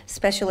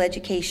special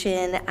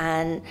education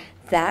and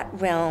that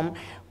realm,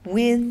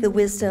 with the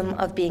wisdom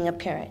of being a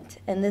parent.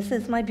 And this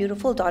is my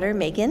beautiful daughter,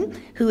 Megan,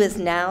 who is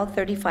now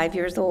 35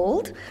 years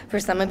old,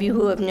 for some of you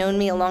who have known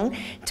me a long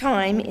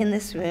time in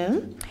this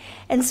room.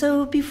 And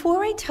so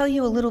before I tell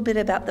you a little bit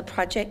about the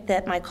project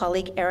that my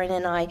colleague Erin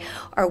and I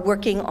are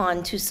working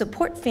on to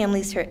support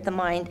families here at the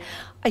Mind,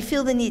 I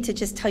feel the need to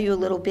just tell you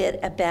a little bit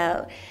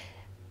about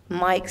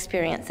my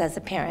experience as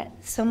a parent.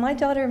 So my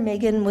daughter,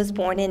 Megan, was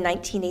born in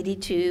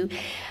 1982.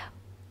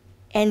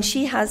 And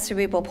she has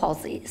cerebral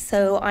palsy.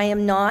 So I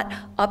am not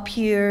up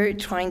here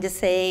trying to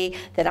say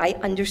that I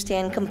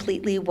understand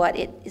completely what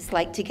it is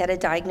like to get a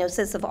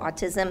diagnosis of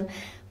autism,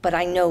 but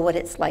I know what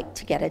it's like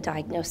to get a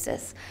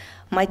diagnosis.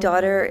 My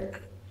daughter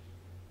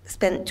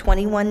spent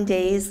 21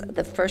 days,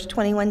 the first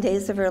 21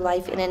 days of her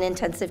life, in an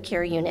intensive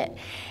care unit.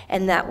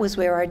 And that was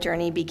where our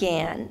journey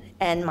began.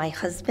 And my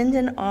husband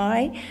and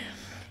I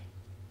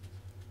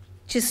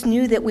just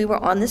knew that we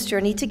were on this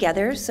journey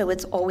together, so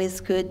it's always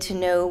good to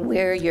know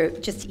where your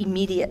just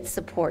immediate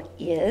support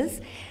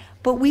is.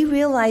 But we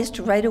realized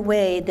right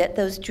away that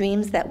those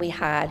dreams that we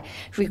had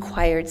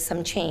required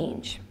some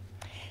change.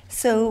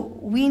 So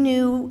we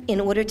knew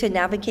in order to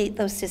navigate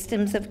those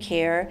systems of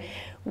care,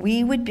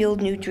 we would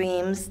build new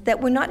dreams that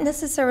were not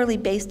necessarily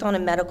based on a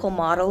medical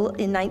model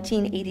in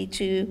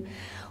 1982,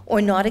 or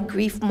not a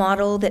grief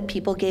model that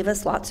people gave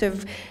us lots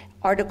of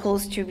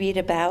articles to read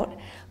about,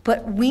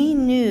 but we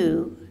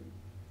knew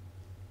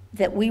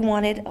that we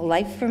wanted a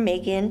life for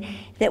Megan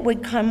that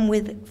would come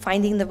with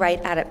finding the right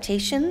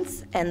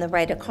adaptations and the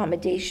right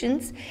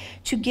accommodations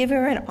to give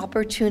her an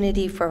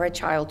opportunity for a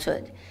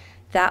childhood.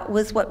 That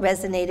was what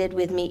resonated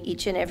with me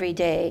each and every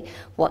day.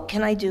 What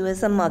can I do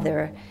as a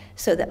mother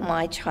so that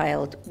my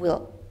child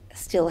will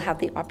still have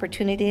the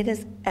opportunity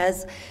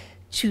as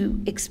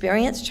to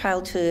experience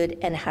childhood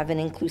and have an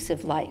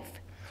inclusive life?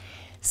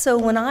 So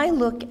when I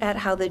look at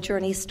how the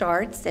journey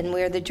starts and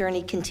where the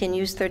journey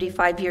continues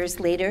 35 years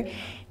later,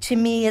 to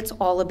me it's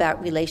all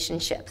about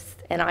relationships.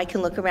 And I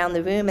can look around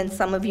the room and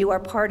some of you are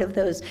part of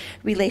those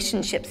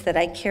relationships that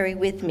I carry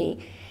with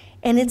me.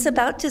 And it's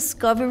about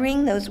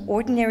discovering those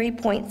ordinary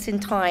points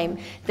in time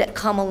that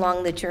come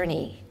along the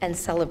journey and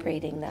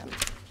celebrating them.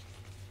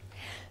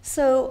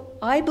 So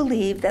I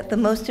believe that the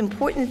most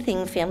important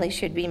thing families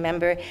should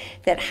remember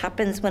that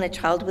happens when a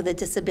child with a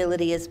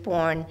disability is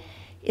born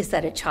is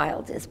that a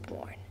child is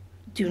born.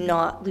 Do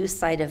not lose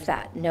sight of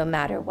that, no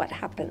matter what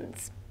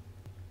happens.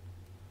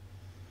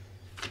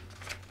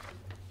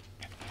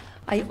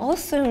 I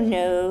also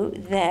know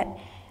that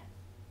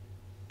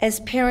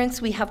as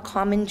parents, we have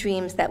common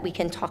dreams that we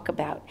can talk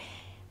about.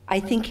 I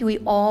think we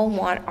all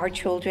want our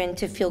children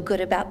to feel good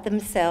about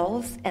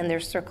themselves and their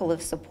circle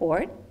of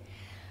support.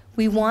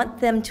 We want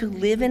them to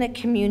live in a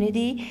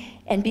community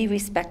and be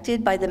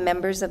respected by the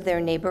members of their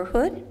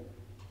neighborhood,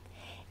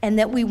 and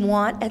that we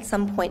want at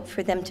some point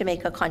for them to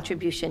make a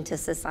contribution to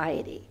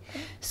society.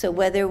 So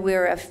whether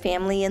we're a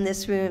family in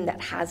this room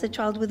that has a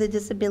child with a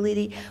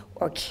disability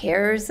or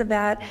cares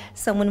about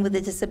someone with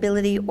a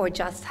disability or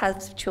just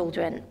has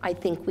children, I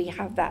think we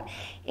have that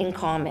in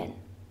common.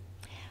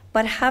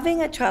 But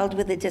having a child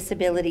with a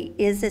disability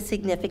is a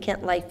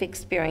significant life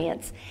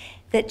experience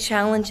that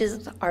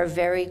challenges our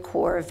very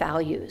core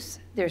values.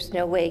 There's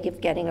no way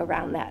of getting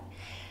around that.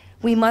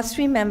 We must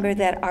remember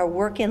that our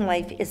work in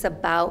life is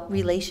about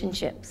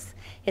relationships.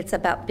 It's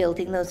about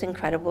building those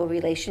incredible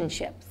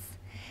relationships.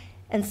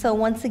 And so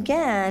once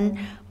again,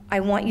 I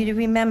want you to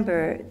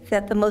remember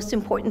that the most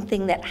important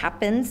thing that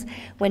happens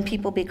when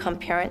people become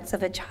parents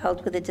of a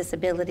child with a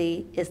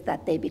disability is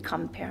that they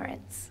become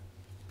parents.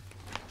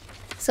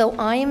 So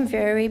I am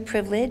very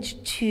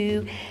privileged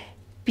to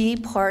be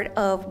part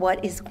of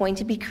what is going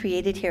to be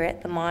created here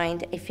at the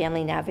Mind, a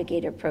Family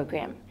Navigator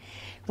program.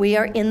 We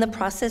are in the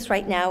process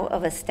right now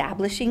of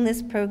establishing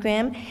this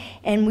program,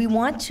 and we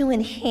want to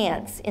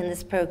enhance in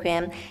this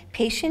program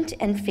patient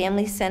and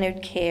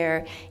family-centered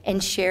care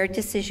and shared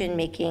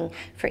decision-making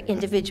for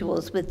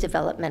individuals with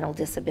developmental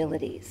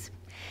disabilities.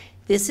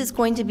 This is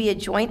going to be a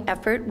joint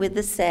effort with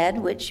the CED,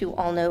 which you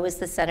all know is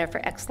the Center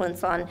for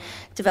Excellence on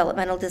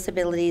Developmental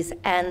Disabilities,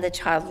 and the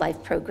Child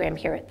Life Program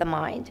here at the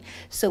Mind.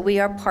 So we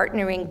are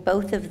partnering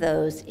both of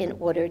those in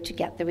order to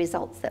get the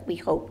results that we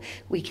hope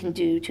we can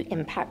do to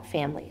impact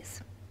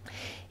families.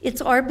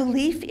 It's our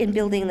belief in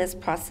building this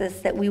process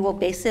that we will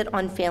base it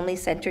on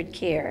family-centered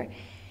care.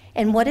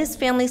 And what is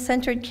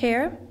family-centered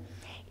care?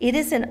 It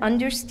is an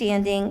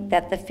understanding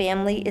that the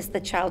family is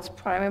the child's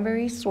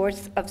primary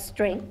source of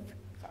strength.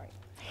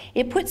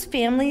 It puts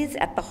families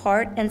at the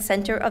heart and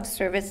center of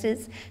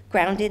services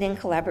grounded in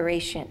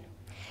collaboration.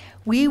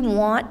 We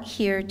want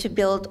here to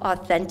build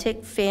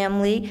authentic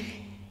family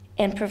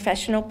and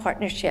professional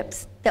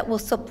partnerships that will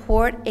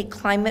support a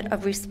climate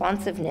of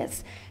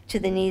responsiveness to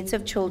the needs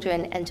of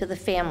children and to the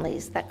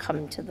families that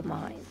come to the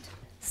Mind.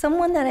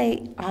 Someone that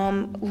I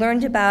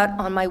learned about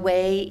on my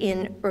way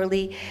in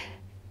early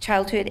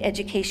childhood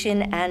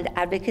education and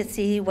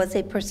advocacy was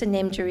a person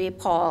named Jerry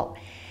Paul.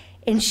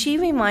 And she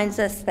reminds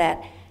us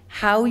that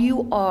how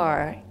you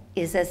are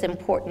is as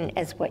important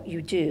as what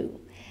you do.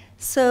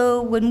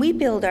 So when we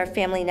build our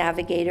Family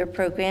Navigator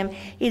program,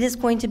 it is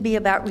going to be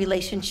about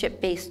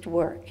relationship-based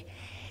work.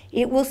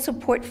 It will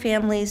support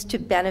families to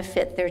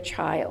benefit their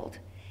child.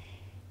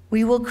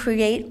 We will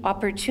create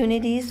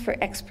opportunities for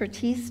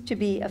expertise to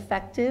be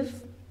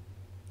effective,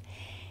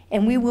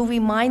 and we will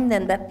remind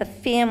them that the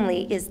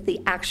family is the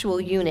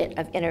actual unit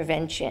of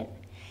intervention.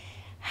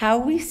 How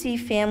we see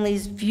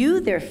families view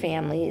their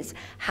families,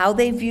 how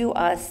they view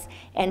us,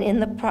 and in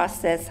the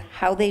process,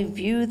 how they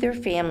view their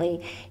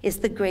family is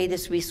the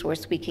greatest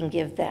resource we can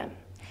give them.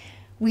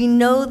 We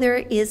know there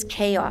is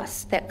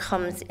chaos that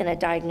comes in a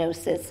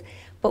diagnosis,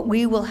 but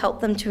we will help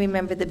them to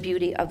remember the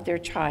beauty of their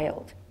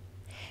child,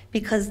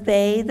 because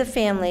they, the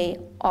family,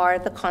 are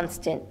the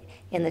constant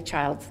in the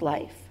child's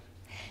life.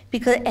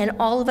 And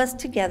all of us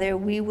together,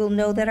 we will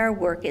know that our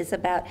work is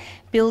about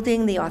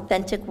building the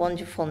authentic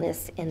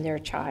wonderfulness in their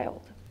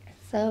child.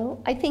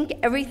 So I think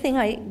everything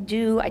I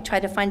do, I try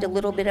to find a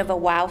little bit of a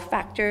wow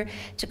factor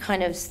to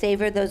kind of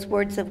savor those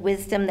words of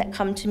wisdom that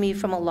come to me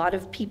from a lot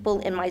of people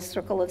in my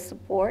circle of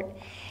support.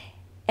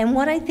 And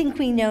what I think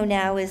we know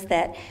now is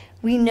that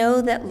we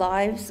know that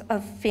lives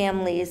of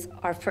families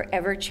are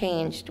forever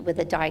changed with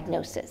a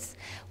diagnosis,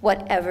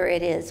 whatever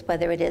it is,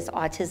 whether it is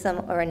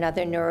autism or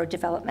another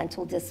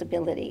neurodevelopmental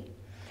disability.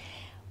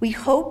 We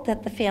hope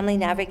that the Family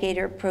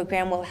Navigator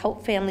program will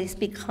help families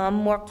become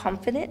more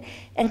confident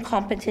and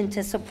competent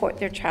to support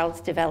their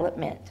child's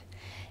development.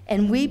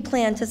 And we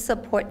plan to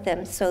support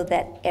them so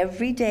that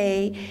every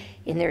day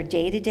in their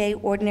day-to-day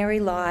ordinary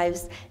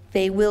lives,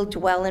 they will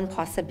dwell in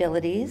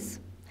possibilities.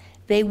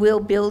 They will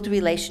build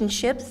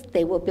relationships.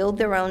 They will build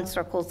their own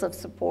circles of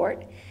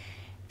support.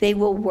 They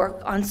will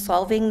work on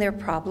solving their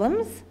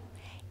problems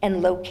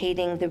and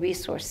locating the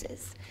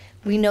resources.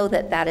 We know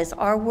that that is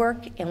our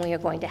work, and we are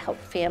going to help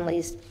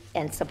families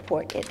and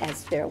support it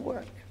as their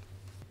work.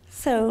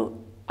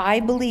 So I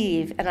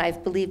believe, and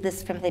I've believed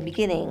this from the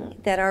beginning,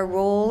 that our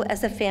role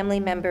as a family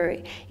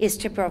member is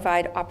to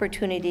provide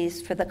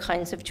opportunities for the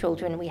kinds of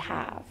children we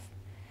have.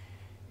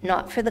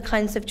 Not for the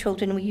kinds of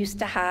children we used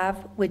to have,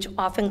 which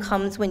often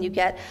comes when you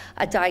get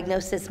a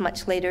diagnosis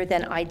much later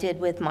than I did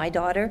with my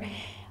daughter.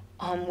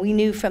 We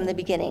knew from the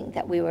beginning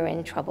that we were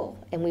in trouble,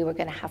 and we were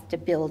going to have to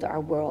build our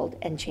world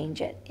and change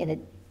it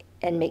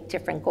and make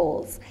different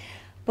goals.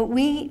 But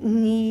we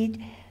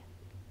need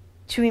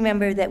to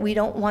remember that we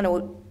don't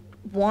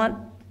want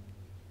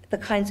the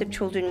kinds of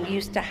children we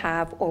used to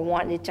have or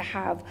wanted to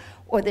have,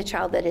 or the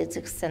child that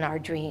exists in our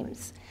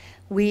dreams.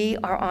 We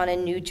are on a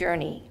new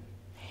journey.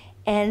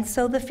 And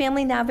so the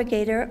Family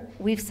Navigator,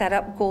 we've set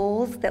up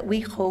goals that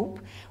we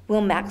hope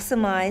will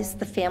maximize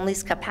the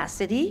family's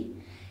capacity,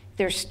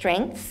 their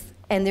strengths,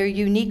 and their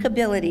unique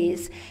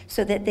abilities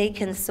so that they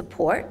can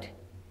support,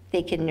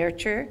 they can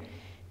nurture,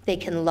 they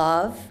can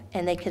love,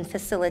 and they can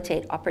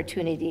facilitate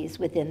opportunities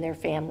within their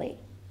family.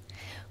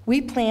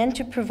 We plan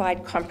to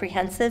provide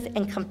comprehensive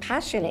and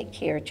compassionate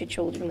care to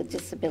children with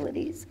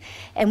disabilities,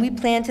 and we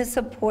plan to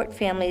support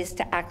families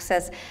to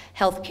access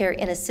health care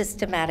in a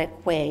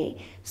systematic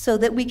way so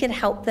that we can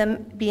help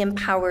them be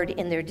empowered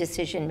in their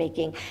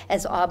decision-making.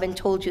 As Aubyn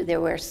told you,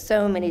 there were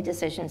so many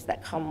decisions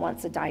that come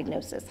once a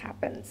diagnosis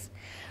happens.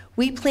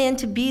 We plan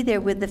to be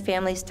there with the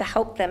families to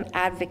help them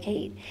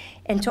advocate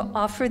and to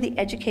offer the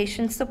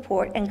education,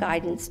 support, and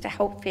guidance to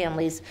help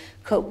families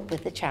cope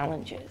with the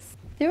challenges.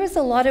 There is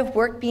a lot of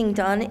work being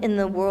done in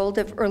the world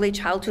of early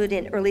childhood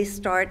and early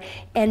start,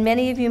 and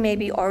many of you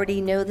maybe already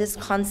know this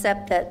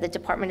concept that the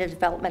Department of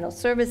Developmental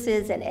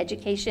Services and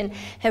Education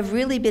have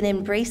really been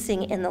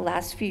embracing in the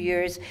last few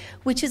years,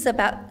 which is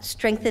about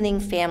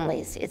strengthening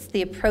families. It's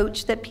the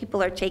approach that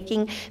people are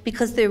taking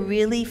because they're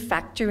really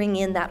factoring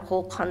in that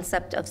whole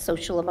concept of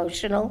social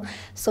emotional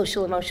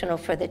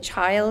for the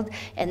child,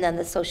 and then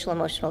the social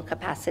emotional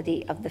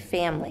capacity of the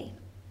family.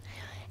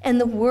 And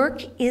the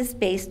work is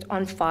based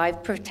on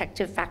 5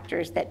 protective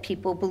factors that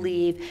people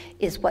believe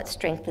is what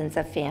strengthens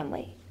a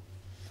family.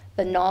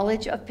 The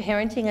knowledge of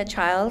parenting a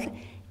child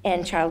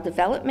and child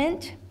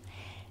development,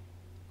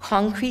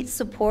 concrete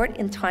support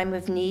in time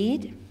of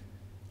need,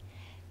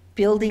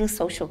 building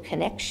social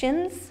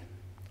connections,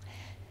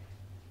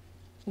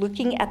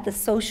 looking at the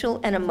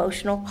social and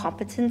emotional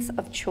competence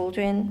of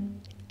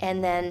children,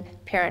 and then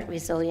parent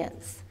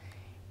resilience.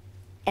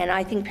 And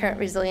I think parent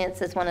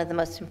resilience is one of the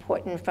most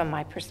important from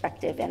my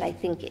perspective, and I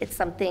think it's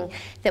something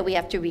that we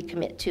have to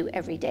recommit to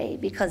every day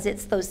because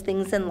it's those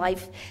things in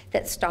life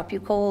that stop you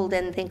cold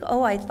and think,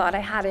 oh, I thought I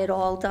had it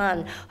all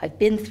done. I've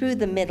been through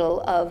the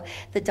middle of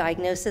the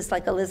diagnosis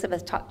like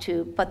Elizabeth talked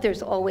to, but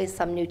there's always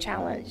some new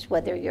challenge,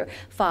 whether you're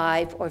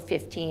 5 or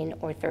 15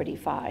 or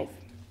 35.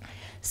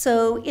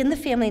 So in the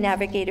Family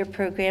Navigator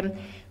program,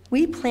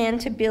 we plan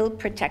to build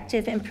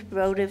protective and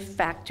promotive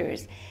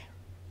factors.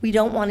 We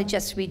don't want to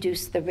just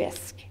reduce the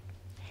risk.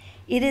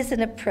 It is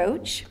an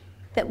approach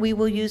that we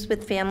will use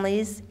with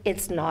families.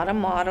 It's not a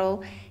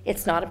model,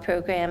 it's not a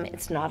program,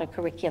 it's not a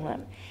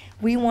curriculum.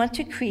 We want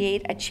to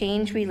create a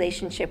change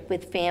relationship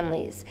with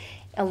families,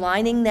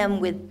 aligning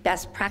them with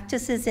best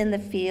practices in the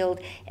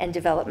field and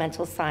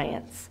developmental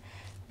science.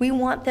 We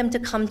want them to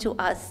come to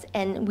us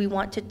and we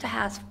want to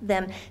have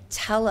them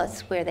tell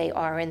us where they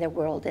are in their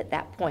world at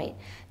that point.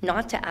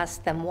 Not to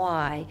ask them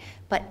why,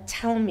 but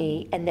tell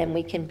me, and then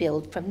we can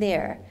build from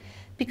there.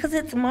 Because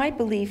it's my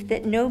belief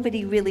that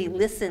nobody really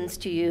listens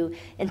to you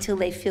until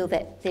they feel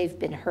that they've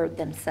been heard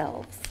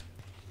themselves.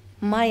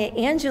 Maya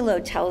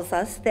Angelou tells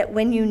us that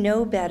when you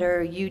know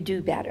better, you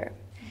do better.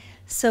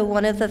 So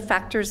one of the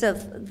factors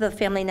of the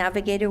Family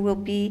Navigator will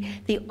be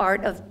the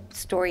art of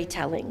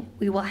storytelling.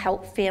 We will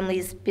help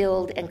families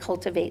build and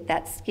cultivate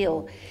that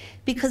skill.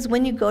 Because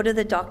when you go to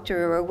the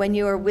doctor or when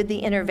you are with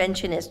the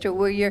interventionist or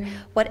where you're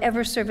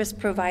whatever service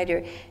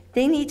provider,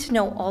 they need to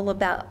know all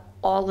about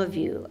all of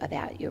you,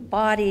 about your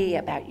body,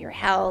 about your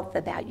health,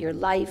 about your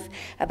life,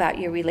 about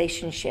your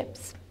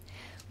relationships.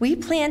 We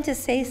plan to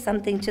say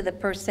something to the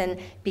person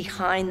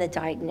behind the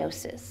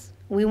diagnosis.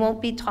 We won't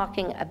be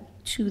talking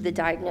to the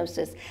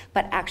diagnosis,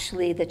 but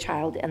actually the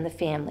child and the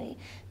family.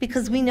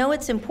 Because we know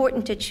it's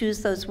important to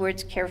choose those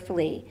words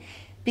carefully,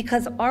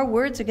 because our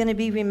words are going to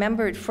be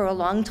remembered for a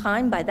long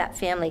time by that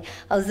family.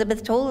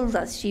 Elizabeth told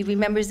us she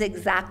remembers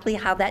exactly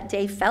how that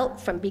day felt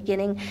from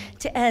beginning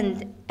to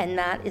end, and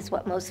that is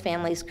what most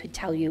families could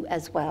tell you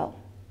as well.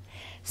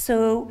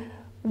 So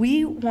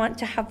we want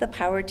to have the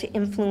power to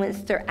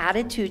influence their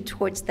attitude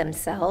towards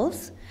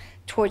themselves,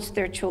 towards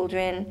their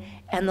children,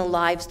 and the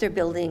lives they're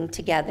building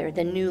together,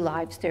 the new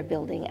lives they're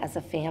building as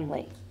a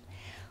family.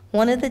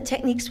 One of the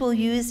techniques we'll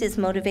use is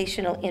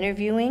motivational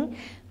interviewing,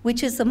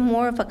 which is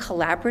more of a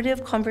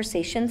collaborative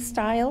conversation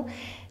style,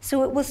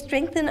 so it will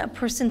strengthen a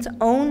person's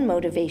own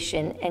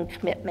motivation and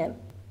commitment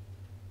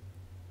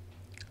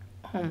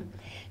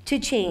to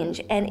change.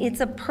 And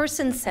it's a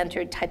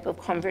person-centered type of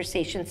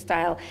conversation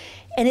style,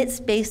 and it's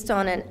based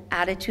on an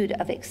attitude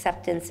of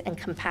acceptance and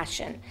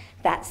compassion.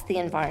 That's the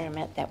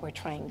environment that we're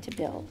trying to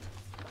build.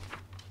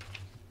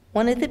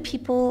 One of the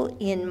people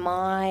in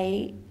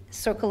my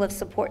circle of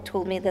support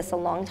told me this a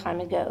long time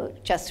ago.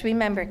 Just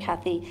remember,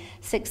 Kathy,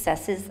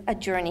 success is a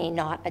journey,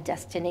 not a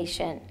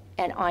destination.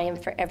 And I am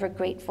forever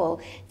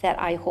grateful that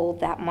I hold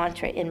that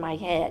mantra in my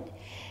head,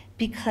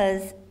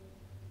 because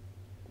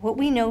what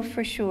we know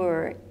for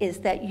sure is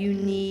that you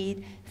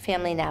need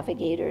family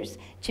navigators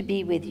to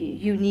be with you.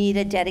 You need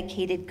a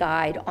dedicated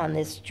guide on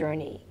this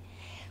journey.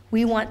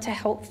 We want to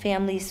help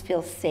families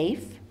feel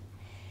safe.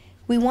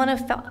 We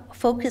want to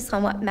focus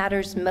on what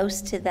matters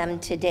most to them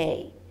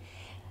today,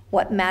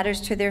 what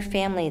matters to their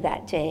family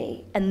that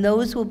day, and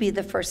those will be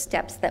the first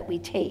steps that we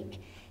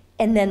take,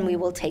 and then we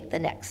will take the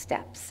next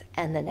steps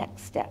and the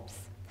next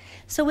steps.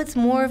 So it's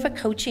more of a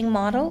coaching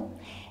model,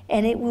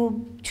 and it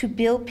will to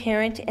build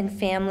parent and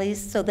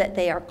families so that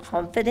they are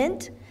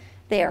confident,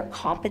 they are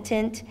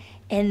competent,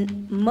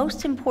 And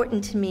most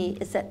important to me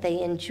is that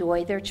they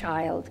enjoy their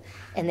child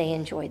and they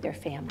enjoy their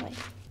family.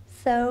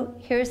 So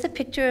here's a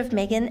picture of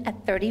Megan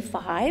at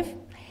 35.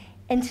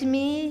 And to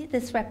me,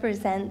 this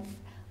represents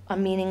a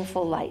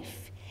meaningful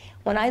life.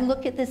 When I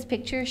look at this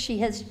picture, she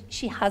has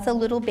a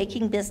little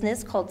baking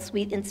business called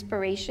Sweet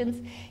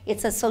Inspirations.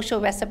 It's a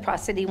social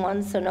reciprocity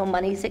one, so no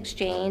money's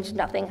exchanged,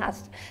 nothing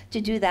has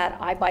to do that.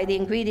 I buy the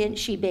ingredients,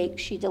 she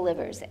bakes, she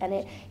delivers,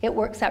 and it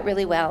works out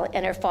really well,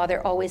 and her father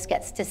always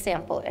gets to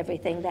sample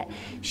everything that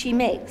she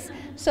makes.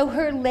 So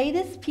her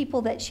latest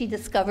people that she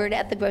discovered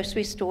at the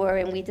grocery store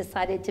and we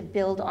decided to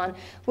build on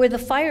were the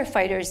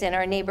firefighters in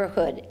our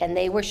neighborhood, and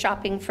they were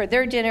shopping for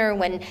their dinner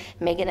when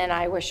Megan and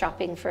I were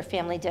shopping for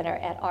family dinner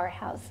at our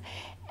house.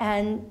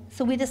 And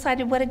so we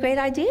decided what a great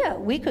idea.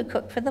 We could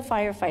cook for the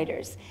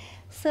firefighters.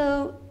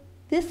 So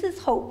this is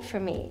hope for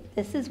me.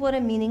 This is what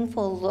a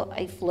meaningful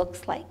life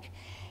looks like.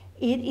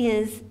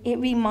 It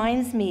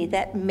reminds me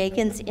that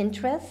Megan's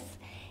interests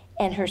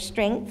and her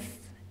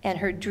strengths and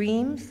her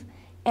dreams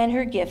and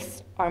her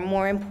gifts are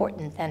more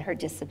important than her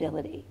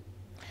disability.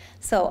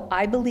 So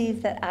I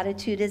believe that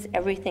attitude is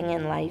everything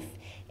in life,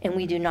 and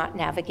we do not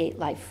navigate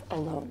life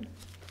alone.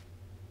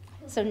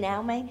 So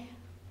now my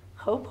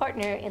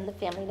co-partner in the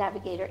Family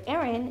Navigator,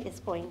 Erin, is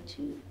going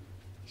to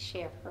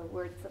share her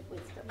words of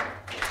wisdom.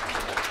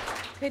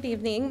 Good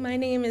evening. My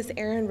name is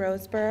Erin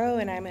Roseborough,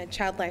 and I'm a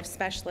child life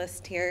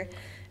specialist here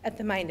at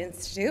the Mind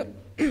Institute.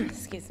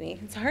 Excuse me.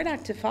 It's a hard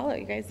act to follow,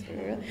 you guys.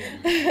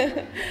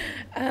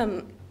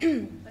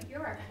 But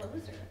you're our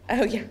closer.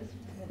 Oh, yeah.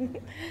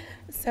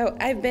 So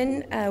I've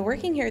been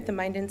working here at the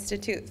Mind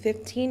Institute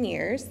 15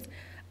 years,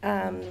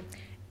 and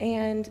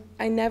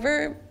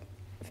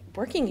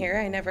working here,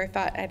 I never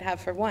thought I'd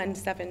have, for one,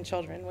 7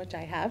 children, which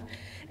I have,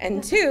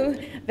 and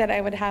 2, that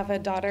I would have a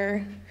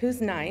daughter who's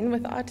 9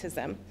 with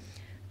autism.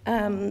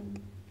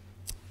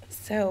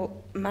 So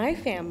my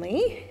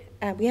family,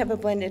 we have a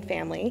blended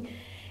family,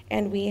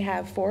 and we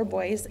have 4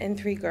 boys and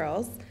 3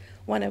 girls,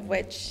 one of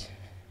which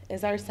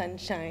is our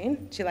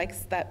sunshine. She likes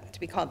that to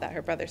be called that.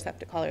 Her brothers have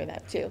to call her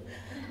that too.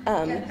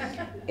 And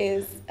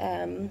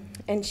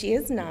she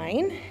is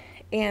 9.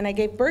 And I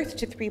gave birth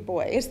to 3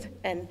 boys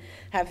and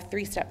have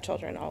 3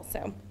 stepchildren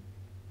also.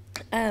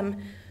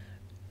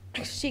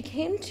 She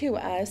came to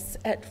us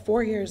at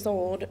 4 years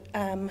old,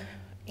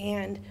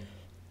 and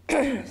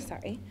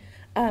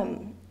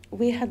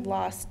we had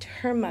lost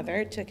her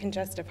mother to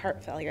congestive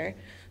heart failure.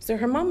 So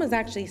her mom was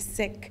actually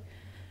sick.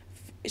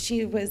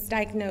 She was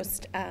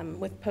diagnosed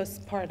with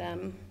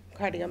postpartum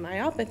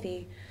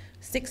cardiomyopathy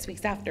 6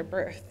 weeks after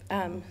birth.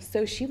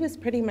 So she was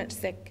pretty much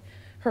sick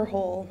her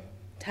whole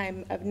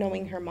time of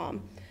knowing her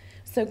mom.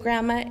 So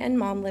grandma and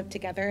mom lived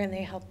together and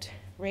they helped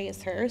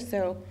raise her.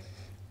 So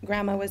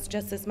grandma was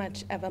just as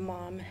much of a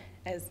mom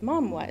as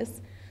mom was.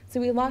 So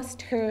we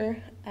lost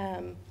her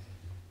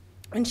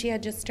when she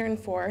had just turned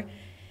 4.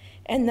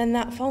 And then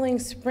that following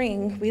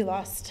spring, we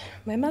lost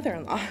my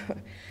mother-in-law.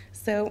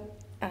 So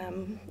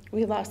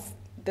we lost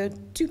the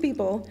 2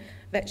 people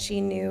that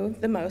she knew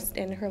the most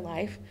in her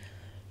life.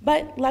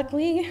 But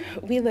luckily,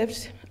 we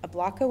lived a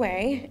block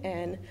away,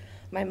 and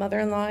my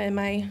mother-in-law and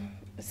my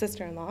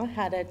sister-in-law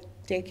had a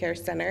daycare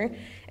center,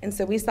 and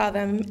so we saw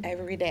them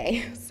every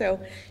day. So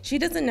she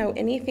doesn't know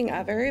anything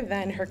other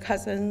than her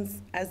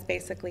cousins as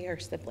basically her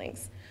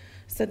siblings.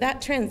 So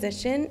that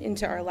transition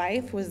into our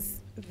life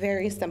was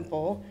very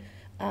simple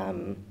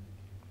and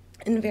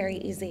very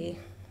easy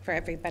for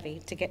everybody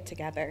to get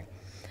together.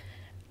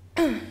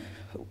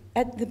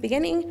 At the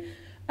beginning,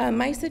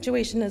 my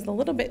situation is a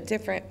little bit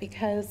different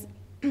because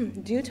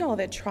due to all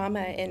the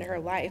trauma in her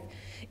life,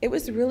 it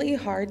was really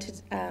hard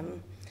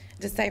to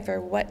decipher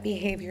what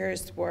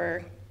behaviors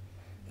were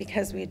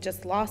because we had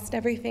just lost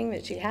everything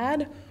that she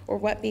had, or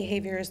what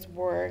behaviors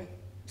were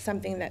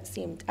something that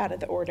seemed out of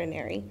the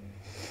ordinary.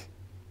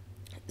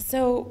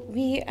 So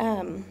we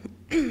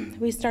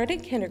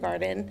started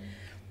kindergarten,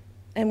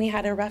 and we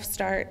had a rough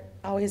start,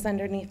 always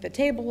underneath the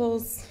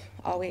tables,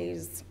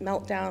 always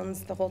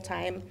meltdowns the whole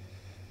time.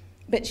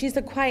 But she's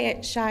a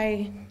quiet,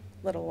 shy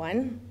little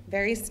one,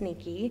 very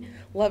sneaky,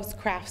 loves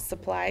craft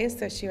supplies,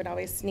 so she would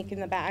always sneak in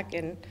the back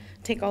and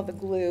take all the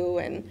glue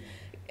and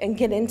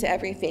get into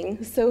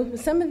everything. So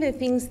some of the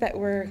things that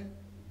were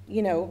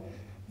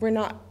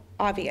not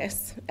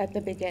obvious at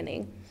the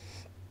beginning.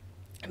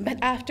 But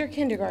after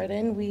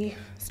kindergarten, we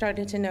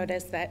started to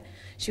notice that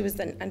she was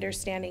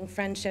understanding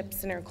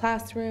friendships in her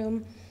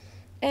classroom,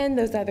 and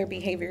those other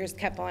behaviors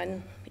kept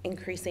on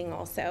increasing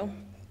also.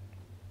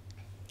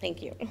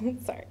 Thank you.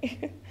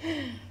 Sorry.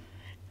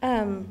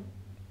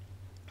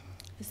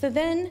 So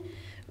then,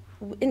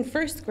 in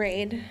first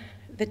grade,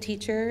 the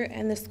teacher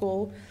and the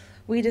school,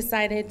 we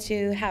decided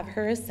to have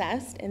her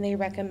assessed, and they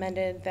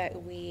recommended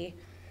that we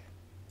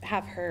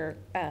have her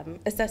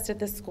assessed at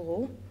the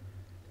school,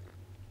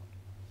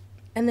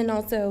 and then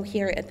also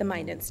here at the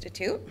Mind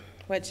Institute,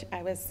 which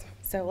I was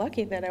so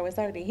lucky that I was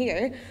already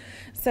here.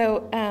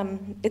 So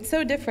it's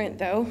so different,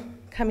 though,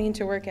 coming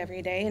to work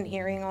every day and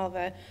hearing all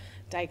the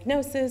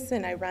diagnosis,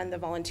 and I run the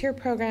volunteer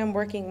program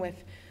working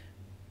with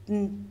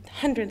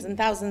hundreds and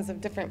thousands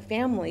of different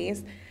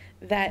families,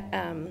 that,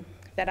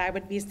 that I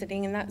would be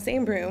sitting in that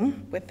same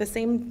room with the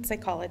same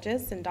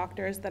psychologists and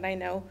doctors that I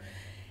know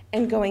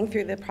and going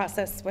through the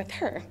process with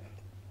her.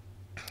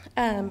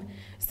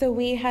 So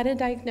we had a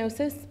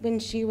diagnosis when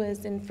she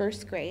was in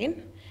first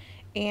grade,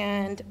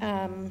 and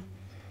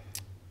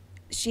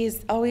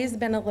she's always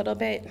been a little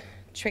bit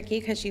tricky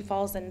because she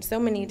falls in so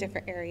many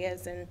different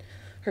areas, and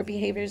her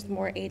behavior is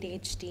more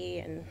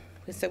ADHD, and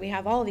so we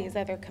have all these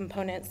other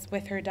components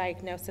with her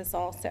diagnosis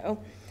also.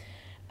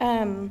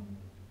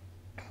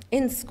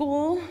 In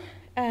school,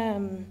 let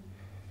me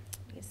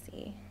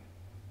see.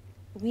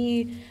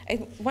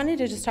 I wanted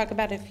to just talk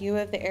about a few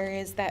of the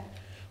areas that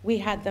we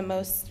had the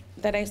most,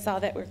 that I saw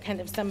that were kind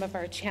of some of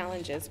our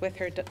challenges with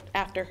her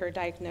after her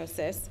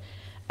diagnosis.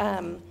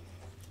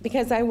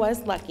 Because I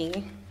was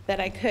lucky that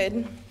I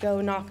could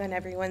go knock on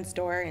everyone's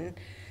door and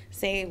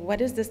say, what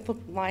does this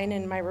line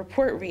in my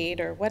report read,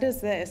 or what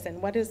is this,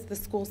 and what is the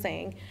school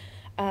saying?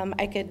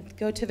 I could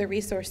go to the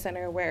resource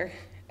center where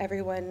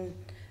everyone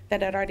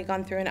that had already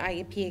gone through an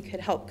IEP could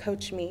help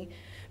coach me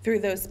through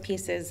those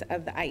pieces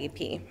of the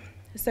IEP.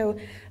 So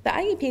the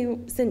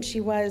IEP, since she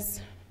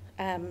was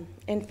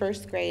in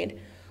first grade,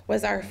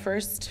 was our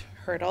first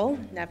hurdle,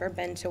 never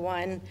been to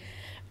one.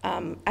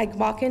 I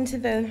walk into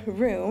the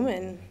room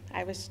and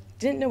I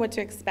didn't know what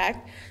to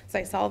expect, so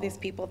I saw these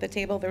people at the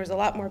table. There was a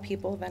lot more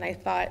people than I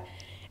thought.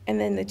 And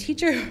then the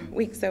teacher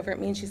winks over at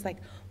me and she's like,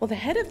 well, the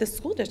head of the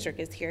school district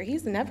is here.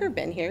 He's never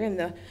been here,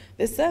 and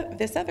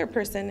this other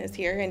person is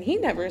here, and he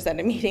never is at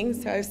a meeting.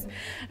 So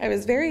I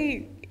was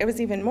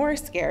even more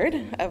scared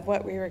of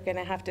what we were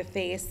gonna have to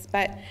face,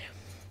 but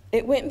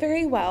it went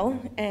very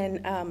well,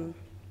 and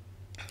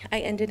I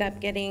ended up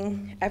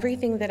getting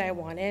everything that I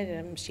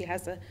wanted. She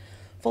has a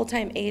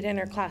full-time aide in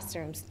her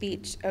classroom,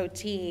 speech,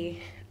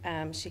 OT.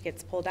 She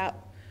gets pulled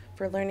out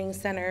for Learning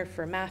Center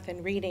for math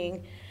and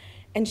reading,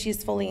 and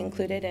she's fully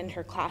included in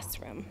her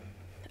classroom.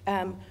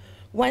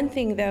 One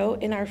thing though,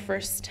 in our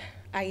first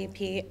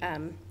IEP,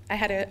 I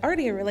had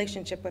already a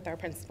relationship with our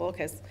principal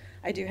because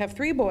I do have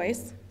 3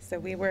 boys, so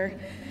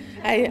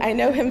I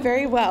know him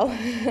very well.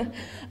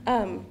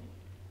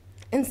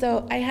 And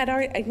so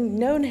I'd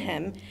known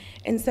him,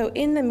 and so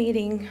in the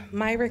meeting,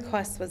 my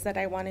request was that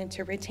I wanted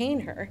to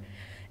retain her,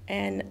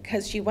 and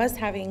because she was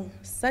having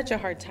such a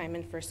hard time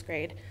in first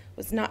grade,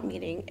 was not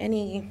meeting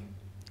any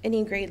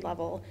grade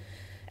level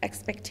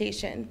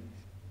expectation.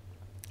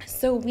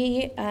 So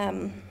we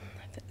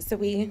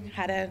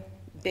had a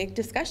big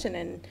discussion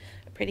and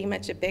pretty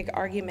much a big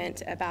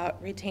argument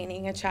about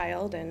retaining a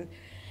child, and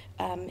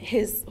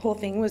his whole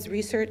thing was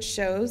research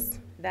shows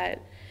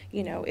that,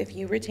 you know, if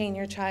you retain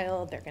your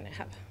child, they're gonna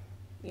have,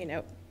 you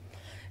know,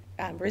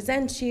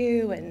 resent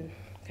you and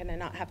gonna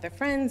not have their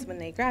friends when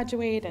they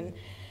graduate,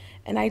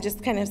 and I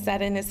just kind of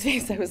said in his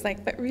face, I was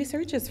like, but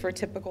research is for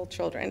typical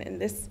children,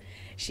 and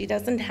she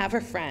doesn't have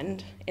a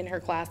friend in her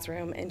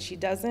classroom, and she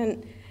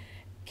doesn't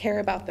care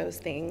about those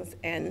things.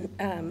 And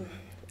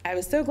I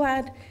was so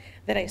glad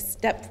that I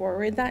stepped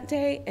forward that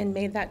day and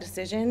made that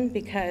decision,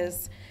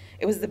 because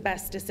it was the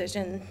best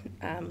decision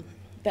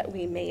that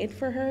we made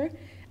for her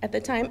at the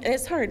time. And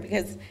it's hard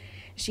because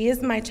she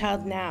is my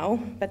child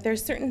now, but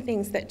there's certain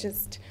things that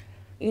just,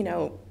 you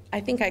know, I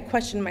think I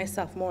question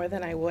myself more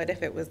than I would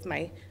if it was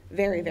my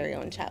very, very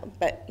own child.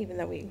 But even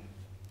though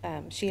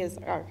she is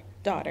our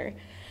daughter.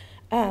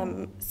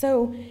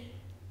 So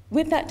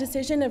with that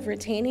decision of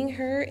retaining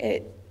her,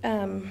 it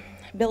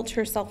built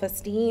her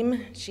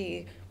self-esteem.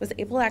 She was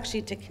able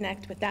actually to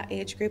connect with that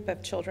age group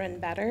of children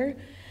better.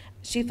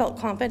 She felt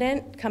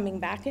confident coming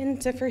back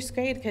into first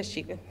grade because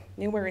she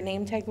knew where her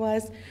name tag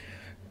was.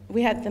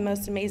 We had the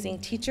most amazing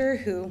teacher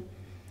who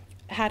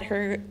had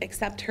her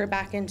accept her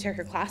back into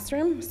her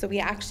classroom, so we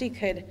actually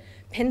could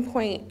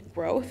pinpoint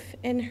growth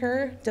in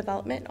her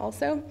development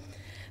also.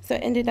 So it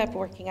ended up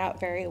working out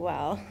very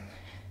well.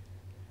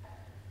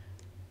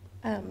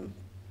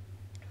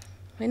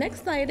 My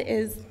next slide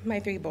is my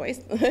 3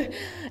 boys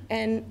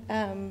and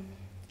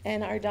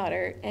our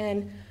daughter.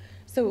 And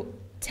so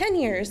 10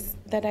 years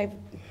that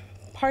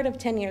part of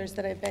 10 years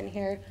that I've been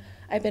here,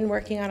 I've been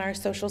working on our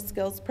social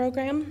skills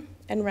program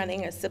and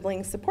running a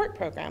sibling support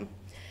program.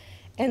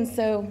 And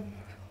so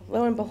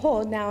lo and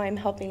behold, now I'm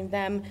helping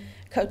them,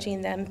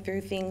 coaching them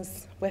through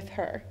things with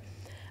her.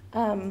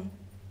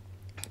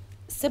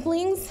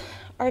 Siblings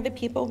are the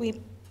people we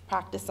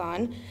practice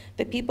on,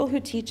 the people who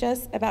teach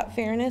us about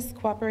fairness,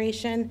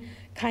 cooperation,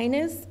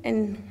 kindness,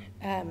 and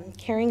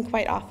caring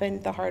quite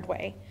often the hard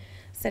way,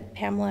 said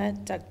Pamela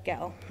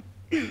Dugdale.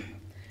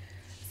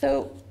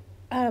 So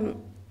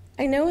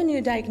I know a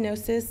new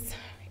diagnosis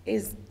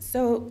is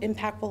so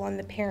impactful on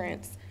the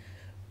parents,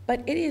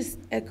 but it is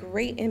a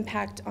great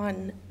impact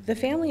on the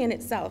family in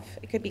itself.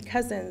 It could be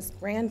cousins,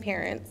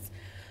 grandparents,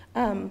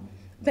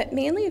 but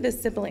mainly the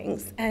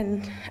siblings.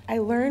 And I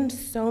learned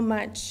so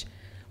much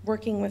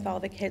working with all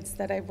the kids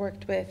that I've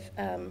worked with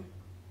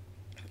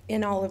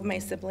in all of my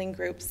sibling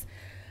groups.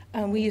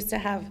 We used to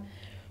have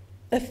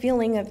a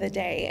feeling of the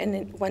day,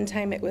 and one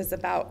time it was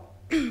about,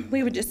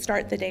 we would just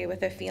start the day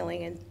with a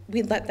feeling, and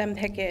we'd let them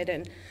pick it,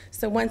 and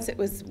so once it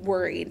was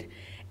worried.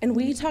 And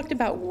we talked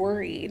about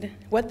worried,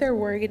 what they're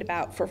worried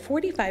about for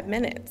 45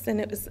 minutes. And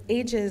it was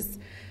ages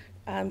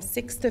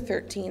 6 to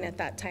 13 at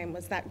that time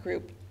was that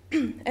group.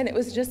 And it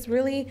was just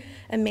really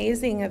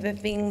amazing of the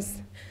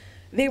things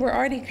they were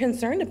already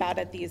concerned about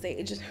at these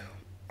ages.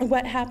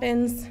 What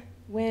happens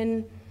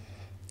when,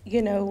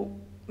 you know,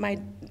 my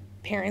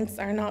parents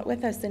are not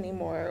with us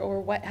anymore, or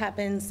what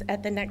happens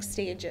at the next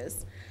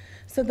stages.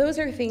 So those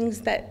are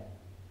things that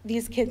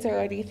these kids are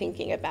already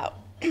thinking about.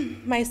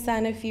 My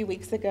son a few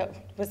months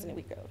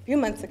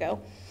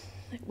ago,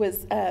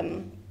 was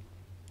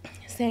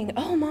saying,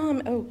 oh,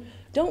 Mom, oh,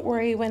 don't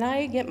worry, when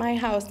I get my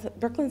house,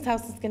 Brooklyn's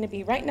house is gonna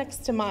be right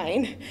next to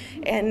mine.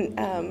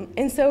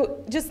 And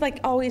so just like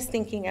always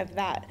thinking of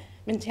that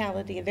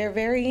mentality. They're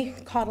very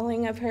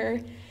coddling of her.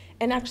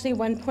 And actually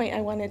one point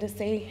I wanted to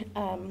say,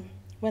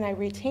 when I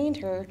retained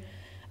her,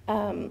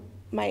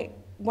 my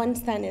one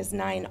son is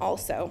 9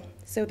 also,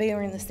 so they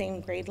are in the same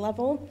grade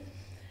level,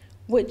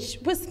 which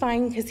was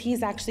fine because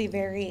he's actually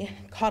very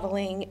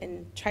coddling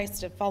and tries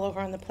to follow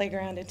her on the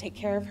playground and take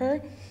care of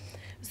her.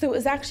 So it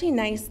was actually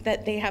nice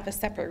that they have a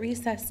separate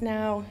recess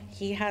now.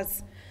 He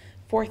has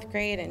 4th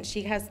grade and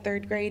she has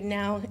 3rd grade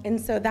now,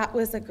 and so that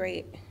was a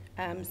great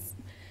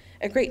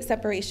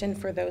separation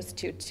for those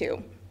two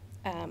too.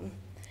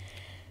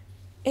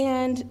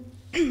 And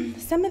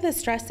some of the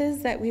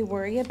stresses that we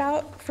worry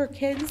about for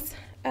kids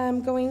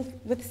going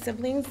with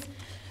siblings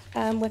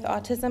with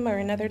autism or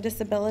another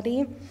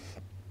disability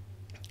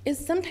is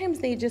sometimes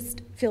they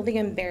just feel the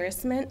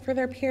embarrassment for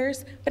their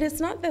peers, but it's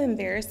not the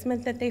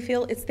embarrassment that they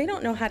feel, it's they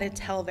don't know how to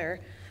tell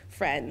their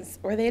friends,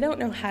 or they don't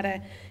know how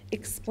to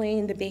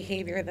explain the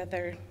behavior that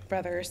their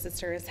brother or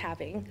sister is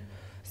having.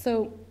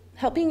 So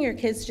helping your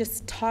kids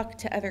just talk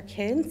to other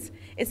kids,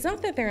 it's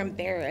not that they're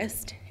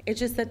embarrassed, it's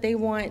just that they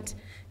want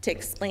to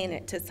explain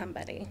it to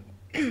somebody.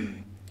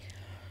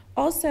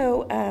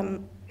 Also,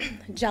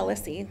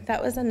 jealousy.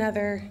 That was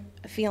another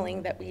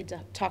feeling that we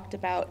talked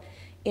about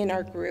in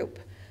our group.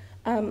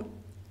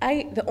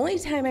 The only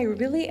time I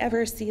really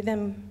ever see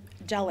them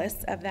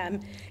jealous of them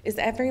is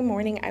every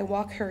morning I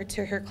walk her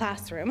to her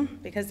classroom,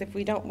 because if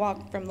we don't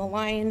walk from the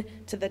line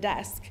to the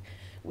desk,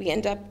 we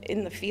end up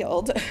in the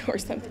field or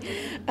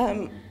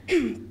something.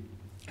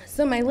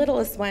 So my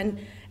littlest one,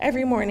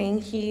 every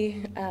morning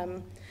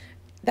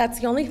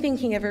that's the only thing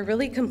he ever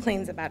really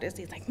complains about is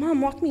he's like,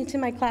 Mom, walk me to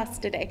my class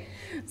today.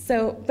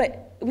 So,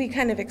 but we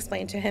kind of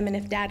explain to him, and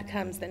if Dad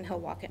comes, then he'll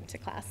walk him to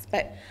class.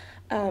 But,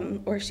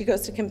 or if she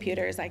goes to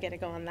computers, I get to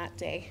go on that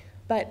day.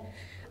 But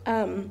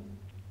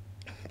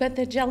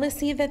the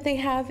jealousy that they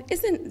have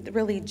isn't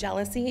really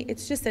jealousy,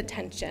 it's just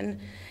attention.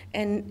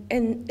 And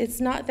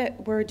it's not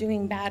that we're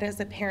doing bad as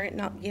a parent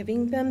not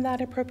giving them that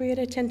appropriate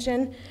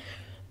attention,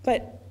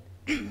 but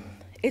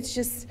it's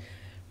just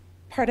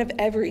part of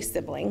every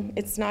sibling.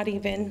 It's not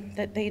even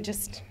that they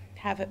just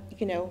have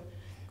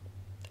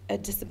a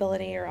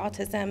disability or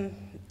autism.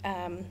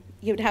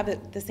 You would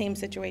have the same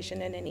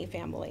situation in any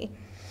family.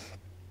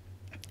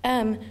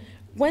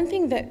 One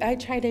thing that I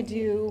try to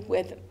do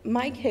with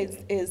my kids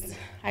is,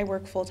 I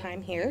work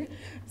full-time here,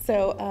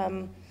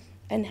 so,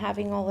 and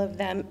having all of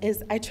them,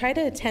 is I try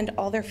to attend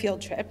all their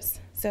field trips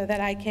so that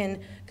I can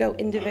go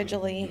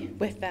individually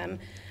with them.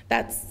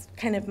 That's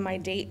kind of my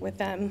date with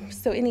them.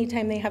 So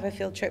anytime they have a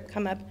field trip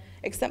come up,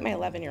 except my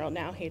 11-year-old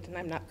now,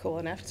 I'm not cool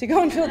enough to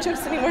go on field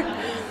trips anymore.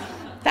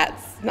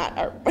 That's not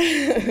our,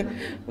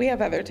 we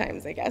have other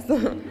times, I guess.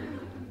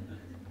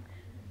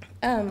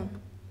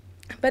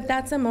 But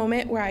that's a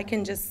moment where I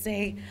can just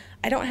say,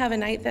 I don't have a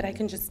night that I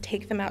can just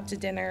take them out to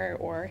dinner,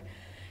 or,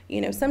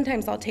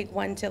 sometimes I'll take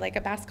one to like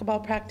a basketball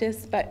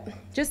practice, but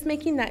just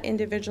making that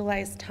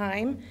individualized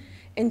time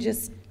and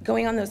just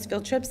going on those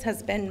field trips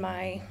has been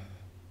my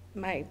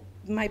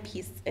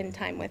piece in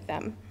time with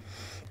them.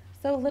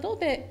 So a little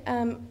bit,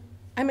 I'm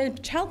a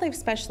child life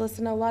specialist,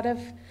 and a lot of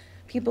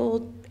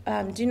people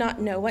do not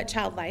know what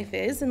child life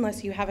is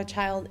unless you have a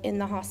child in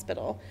the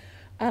hospital.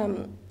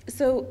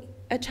 So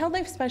a child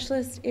life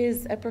specialist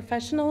is a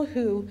professional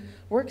who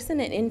works in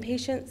an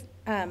inpatient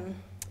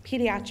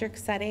pediatric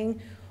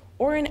setting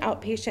or an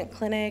outpatient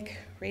clinic,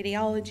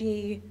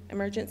 radiology,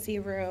 emergency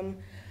room.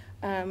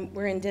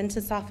 We're in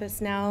dentist's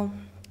office now.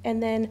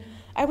 And then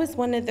I was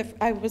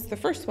the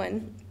first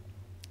one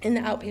in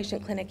the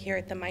outpatient clinic here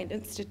at the Mind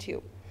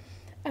Institute.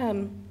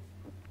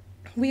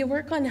 We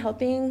work on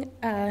helping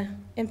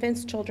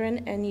infants,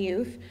 children, and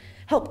youth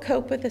help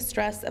cope with the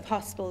stress of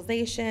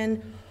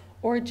hospitalization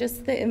or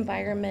just the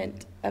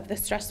environment of the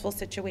stressful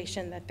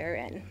situation that they're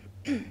in.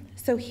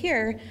 So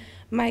here,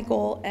 my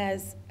goal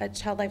as a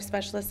child life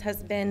specialist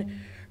has been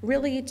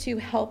really to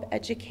help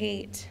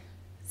educate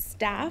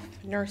staff,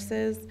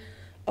 nurses,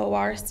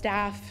 OR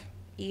staff,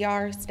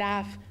 ER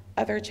staff,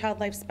 other child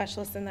life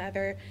specialists in the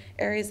other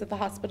areas of the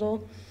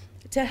hospital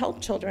to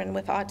help children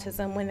with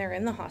autism when they're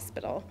in the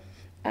hospital.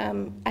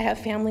 I have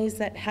families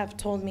that have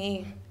told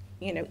me,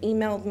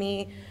 emailed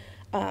me,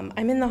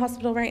 I'm in the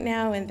hospital right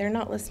now and they're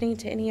not listening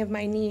to any of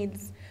my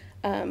needs.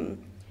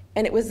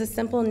 And it was a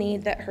simple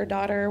need that her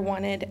daughter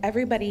wanted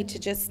everybody to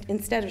just,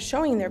 instead of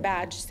showing their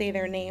badge, say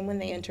their name when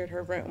they entered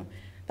her room.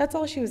 That's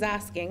all she was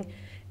asking,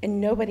 and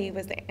nobody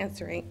was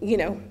answering. You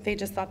know, they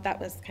just thought that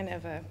was kind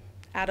of a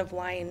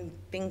out-of-line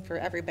thing for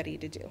everybody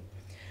to do.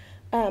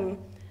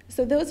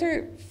 So those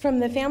are from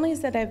the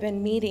families that I've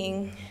been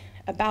meeting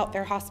about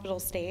their hospital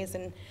stays,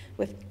 and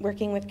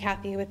working with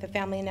Kathy with the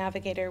Family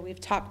Navigator,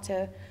 we've talked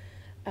to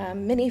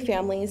many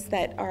families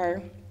that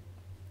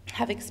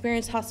have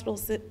experienced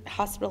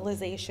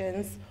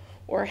hospitalizations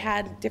or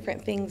had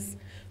different things,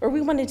 or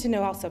we wanted to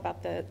know also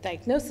about the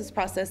diagnosis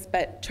process,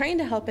 but trying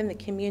to help in the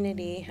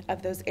community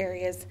of those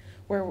areas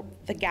where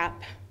the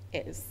gap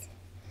is.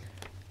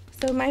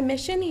 So my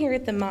mission here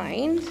at the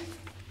Mind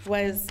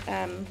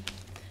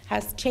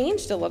has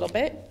changed a little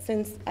bit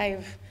since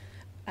I've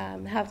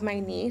have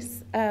my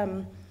niece,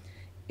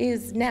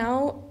 is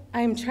now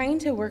I'm trying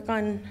to work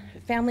on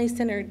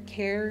family-centered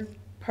care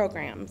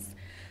programs.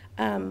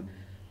 And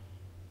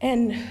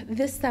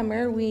this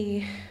summer,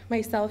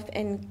 myself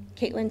and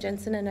Caitlin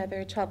Jensen,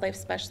 another child life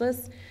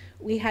specialist,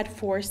 we had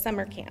 4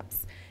 summer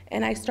camps.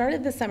 And I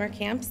started the summer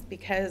camps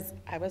because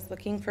I was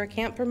looking for a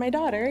camp for my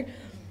daughter,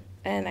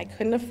 and I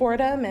couldn't afford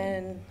them,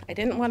 and I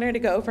didn't want her to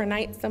go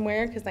overnight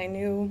somewhere because I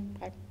knew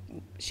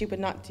she would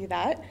not do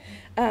that,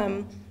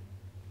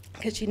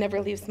 because she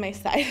never leaves my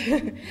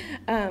side.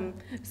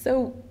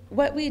 So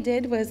what we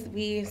did was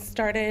we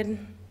started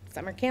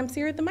summer camps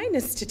here at the Mind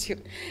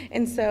Institute.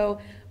 And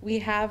so we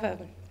have a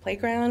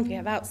playground, we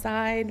have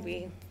outside,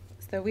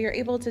 so we were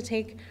able to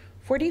take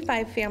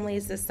 45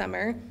 families this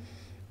summer,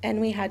 and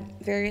we had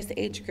various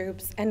age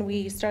groups, and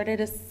we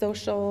started a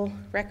social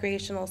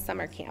recreational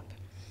summer camp.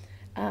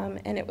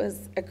 And it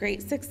was a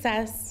great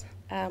success.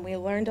 We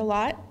learned a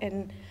lot,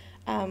 and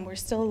we're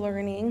still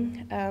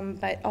learning,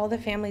 but all the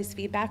families'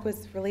 feedback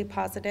was really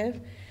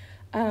positive.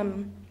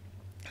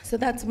 So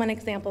that's one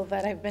example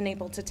that I've been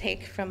able to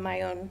take from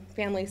my own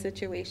family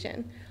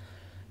situation.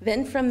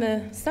 Then from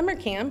the summer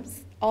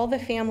camps, all the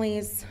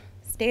families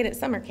stayed at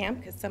summer camp,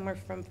 because some were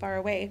from far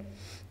away,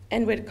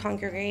 and would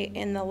congregate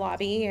in the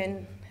lobby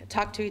and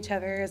talk to each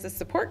other as a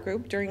support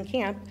group during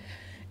camp,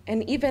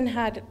 and even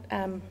had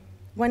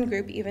one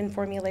group even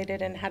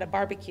formulated and had a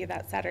barbecue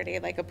that Saturday,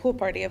 like a pool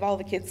party of all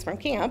the kids from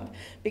camp,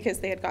 because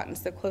they had gotten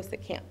so close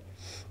at camp.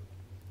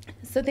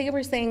 So they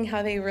were saying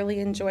how they really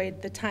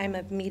enjoyed the time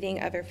of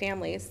meeting other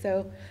families.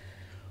 So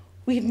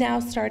we've now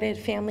started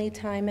family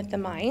time at the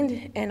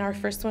Mind, and our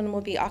first one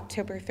will be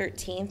October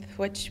 13th,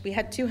 which we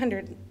had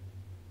 200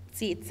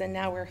 seats and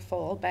now we're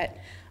full, but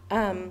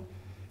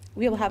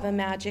we will have a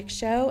magic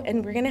show,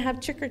 and we're gonna have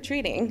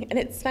trick-or-treating. And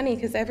it's funny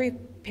because every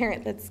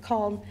parent that's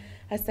called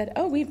has said,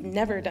 oh, we've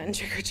never done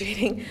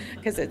trick-or-treating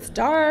because it's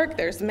dark,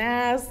 there's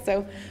masks,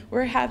 so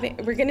we're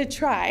gonna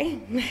try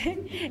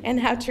and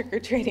have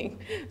trick-or-treating.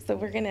 So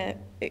we're gonna,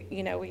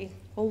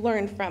 we'll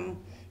learn from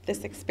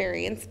this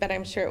experience, but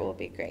I'm sure it will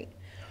be great.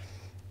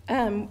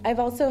 I've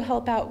also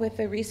helped out with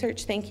the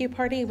Research Thank You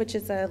Party, which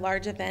is a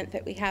large event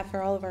that we have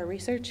for all of our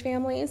research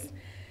families.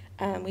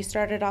 We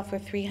started off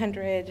with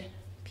 300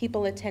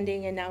 people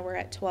attending, and now we're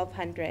at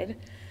 1,200.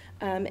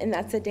 And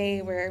that's a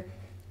day where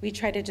we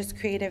try to just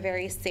create a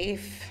very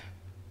safe,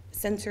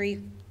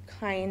 sensory,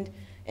 kind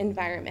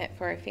environment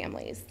for our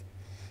families.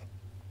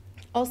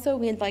 Also,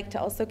 we'd like to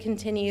also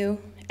continue,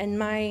 and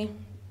my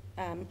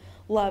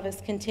love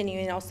is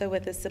continuing also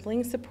with the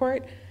sibling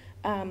support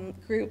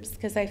groups,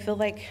 because I feel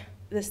like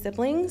the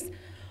siblings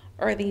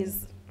are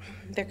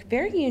they're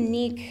very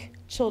unique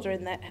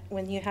children that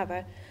when you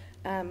have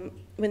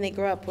when they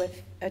grow up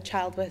with a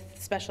child with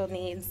special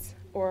needs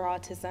or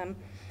autism,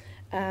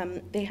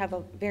 they're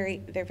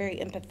very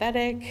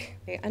empathetic,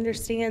 they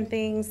understand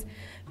things,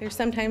 they're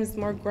sometimes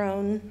more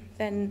grown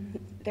than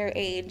their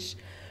age,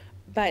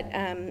 but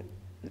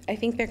I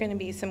think they're gonna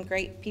be some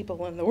great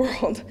people in the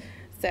world.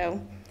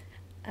 So,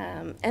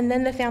 and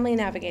then the Family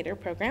Navigator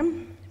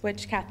program,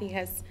 which Kathy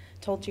has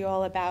told you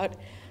all about,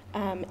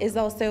 is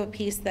also a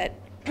piece that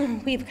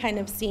we've kind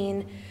of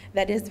seen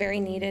that is very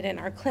needed in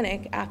our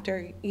clinic.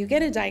 After you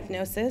get a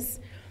diagnosis,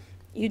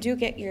 you do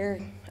get your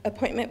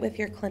appointment with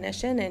your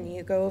clinician and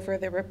you go over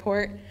the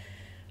report,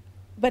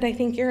 but I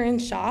think you're in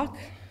shock.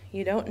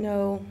 You don't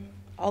know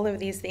all of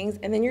these things,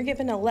 and then you're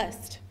given a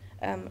list.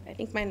 I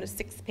think mine was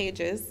 6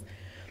 pages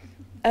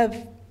of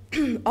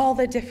all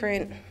the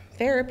different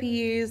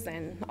therapies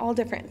and all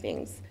different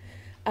things.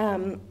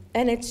 And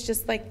it's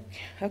just like,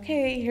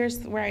 okay, here's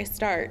where I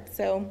start.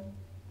 So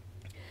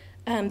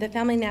the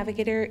Family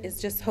Navigator is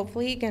just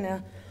hopefully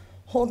gonna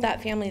hold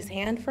that family's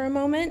hand for a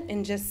moment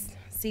and just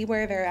see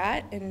where they're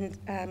at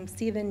and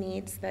see the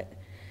needs that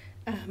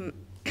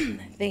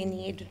they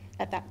need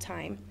at that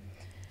time.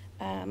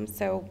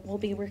 So we'll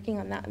be working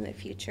on that in the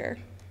future.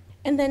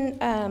 And then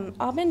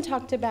Aubyn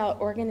talked about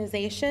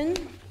organization,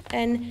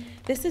 and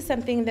this is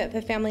something that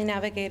the Family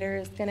Navigator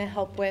is gonna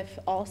help with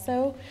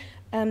also.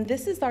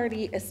 This is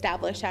already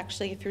established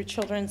actually through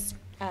Children's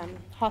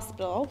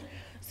Hospital.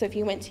 So if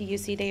you went to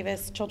UC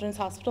Davis Children's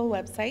Hospital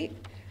website,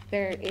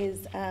 there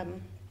is,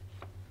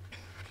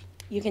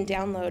 you can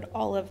download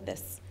all of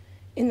this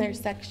in their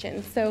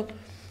section. So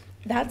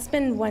that's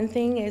been one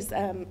thing is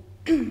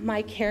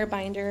my care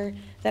binder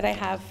that I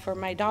have for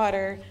my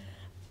daughter.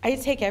 I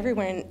take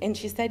everywhere, and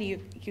she said, you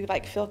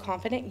like feel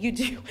confident? You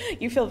do.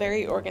 You feel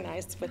very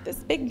organized with this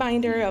big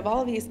binder of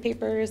all these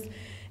papers,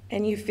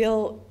 and you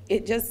feel,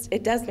 it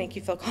does make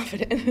you feel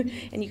confident,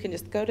 and you can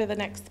just go to the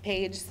next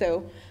page.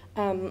 So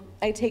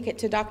I take it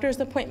to doctor's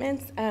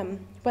appointments.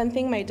 One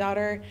thing my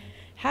daughter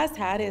has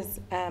had is,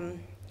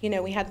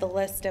 we had the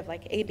list of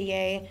like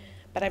ABA,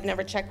 but I've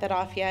never checked that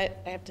off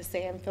yet. I have to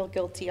say I feel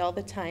guilty all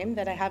the time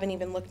that I haven't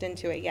even looked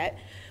into it yet.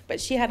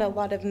 But she had a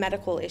lot of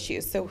medical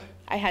issues, so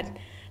I had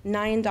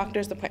 9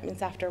 doctor's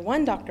appointments after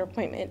 1 doctor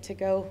appointment to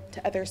go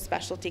to other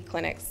specialty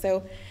clinics.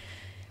 So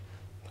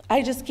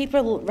I just keep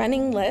a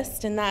running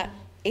list, and that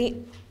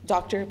 8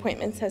 doctor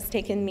appointments has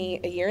taken me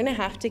 1.5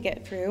 years to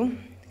get through,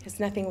 because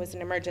nothing was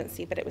an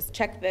emergency, but it was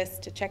check this,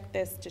 to check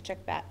this, to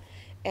check that.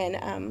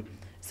 And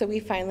so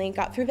we finally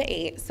got through the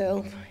 8.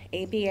 So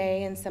ABA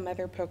and some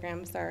other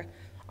programs are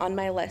on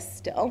my list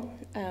still.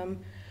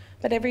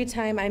 But every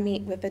time I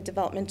meet with a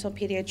developmental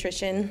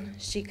pediatrician,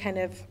 she kind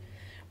of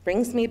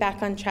brings me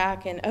back on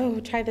track and, oh,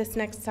 try this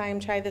next time,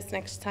 try this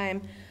next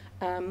time.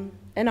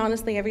 And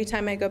honestly, every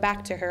time I go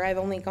back to her, I've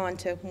only gone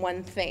to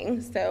one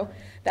thing, so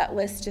that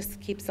list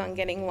just keeps on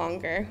getting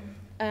longer.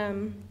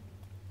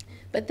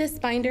 But this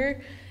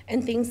binder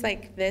and things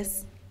like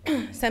this,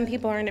 some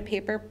people aren't a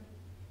paper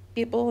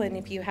people, and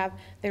if you have,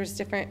 there's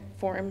different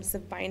forms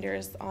of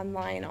binders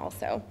online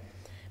also,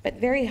 but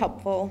very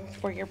helpful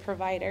for your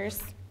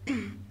providers.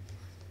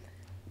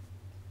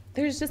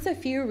 There's just a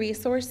few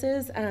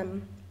resources.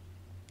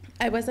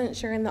 I wasn't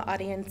sure in the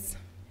audience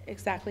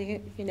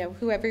exactly,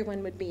 who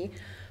everyone would be,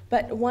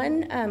 but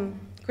one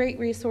great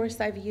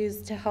resource I've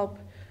used to help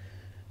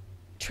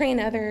train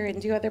other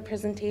and do other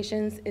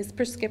presentations is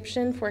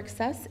Prescription for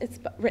Access. It's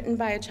written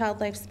by a child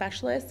life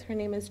specialist. Her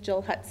name is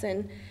Jill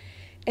Hudson,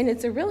 and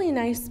it's a really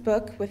nice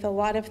book with a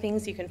lot of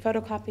things you can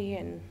photocopy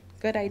and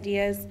good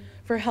ideas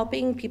for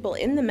helping people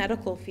in the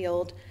medical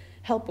field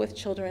help with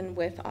children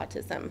with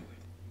autism.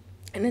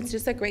 And it's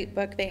just a great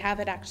book. They have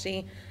it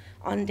actually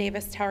on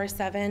Davis Tower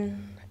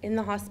 7 in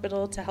the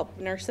hospital to help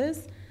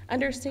nurses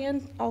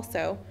understand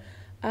also.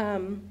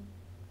 And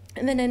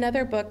then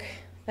another book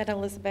that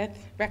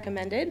Elizabeth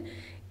recommended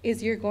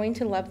is You're Going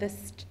to Love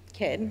This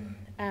Kid.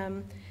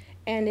 And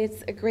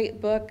it's a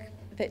great book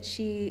that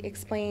she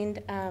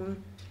explained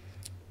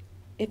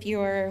if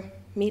you're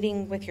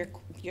meeting with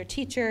your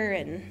teacher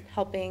and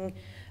helping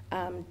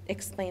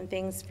explain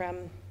things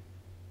from,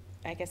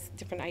 I guess,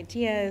 different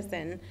ideas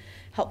and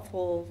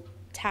helpful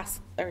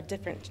tasks or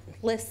different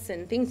lists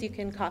and things you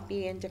can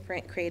copy and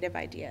different creative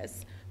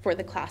ideas for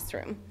the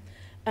classroom.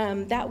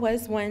 That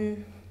was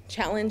one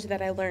challenge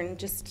that I learned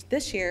just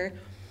this year,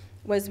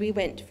 was we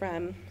went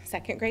from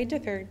 2nd grade to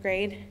 3rd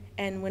grade,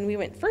 and when we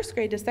went 1st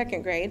grade to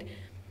 2nd grade,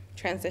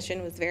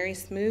 transition was very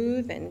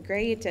smooth and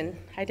great, and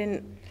I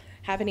didn't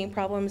have any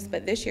problems,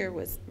 but this year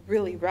was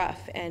really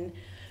rough. And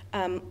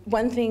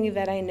one thing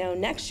that I know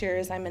next year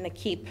is I'm gonna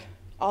keep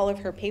all of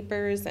her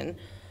papers and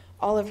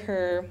all of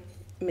her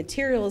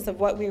materials of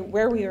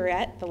where we were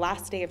at the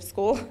last day of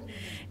school,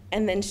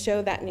 and then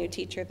show that new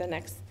teacher the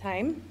next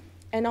time.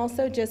 And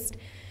also just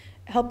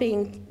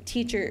helping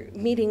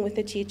meeting with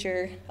the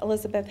teacher.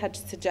 Elizabeth had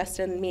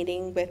suggested a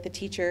meeting with the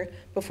teacher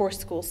before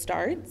school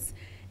starts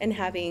and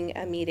having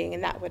a meeting,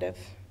 and that would have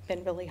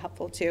been really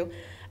helpful too.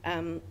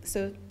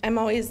 So I'm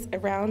always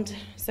around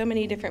so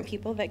many different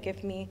people that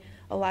give me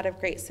a lot of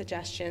great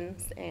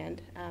suggestions,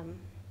 and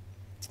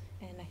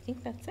I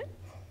think that's it.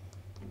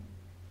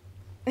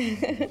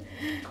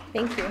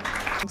 Thank you.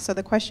 So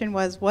the question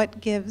was, what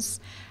gives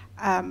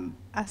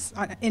us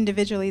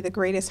individually the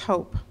greatest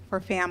hope for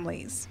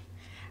families?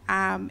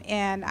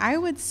 And I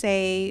would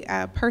say,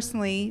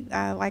 personally,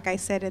 like I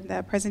said in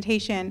the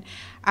presentation,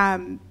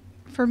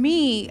 for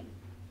me,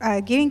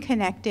 getting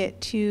connected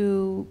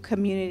to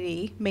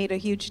community made a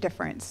huge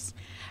difference.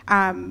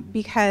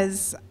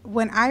 Because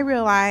when I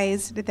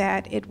realized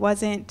that it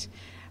wasn't,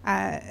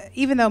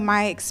 even though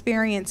my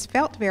experience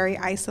felt very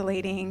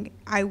isolating,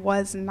 I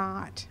was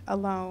not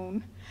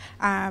alone.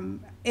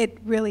 It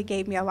really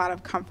gave me a lot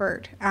of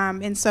comfort.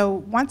 And so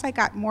once I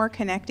got more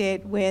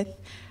connected with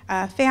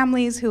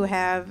families who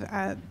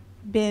have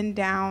been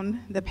down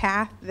the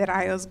path that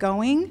I was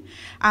going,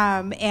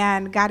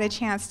 and got a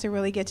chance to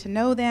really get to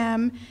know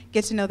them,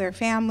 get to know their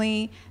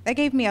family, that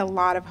gave me a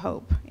lot of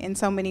hope in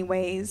so many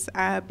ways,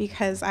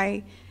 because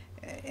I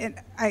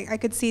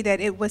could see that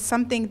it was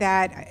something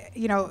that,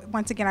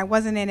 once again, I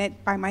wasn't in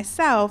it by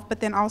myself, but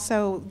then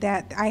also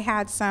that I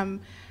had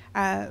some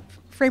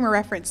frame of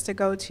reference to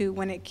go to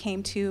when it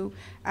came to,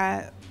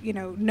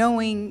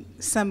 knowing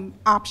some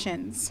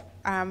options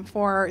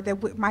for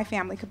that my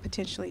family could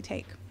potentially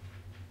take.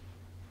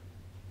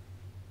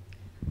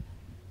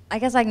 I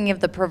guess I can give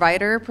the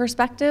provider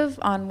perspective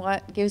on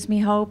what gives me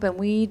hope, and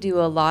we do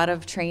a lot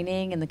of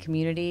training in the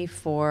community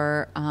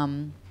for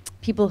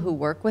people who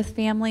work with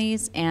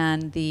families,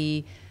 and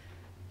the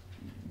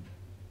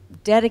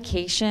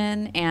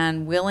dedication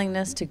and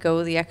willingness to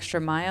go the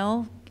extra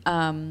mile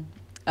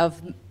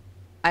of,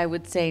 I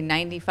would say,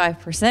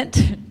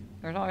 95%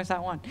 There's always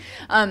that one,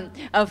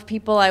 of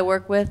people I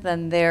work with,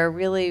 and they're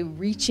really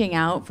reaching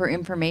out for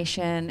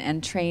information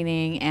and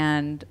training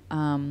and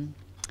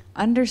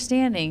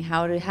understanding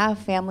how to have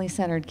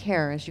family-centered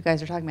care, as you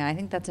guys are talking about. I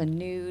think that's a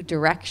new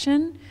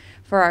direction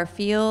for our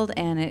field,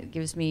 and it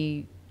gives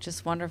me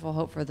just wonderful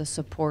hope for the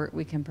support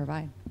we can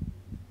provide.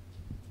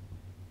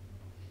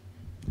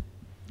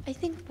 I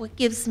think what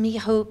gives me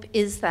hope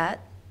is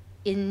that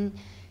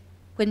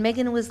when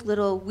Megan was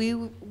little, we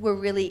were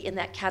really in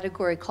that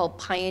category called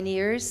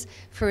pioneers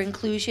for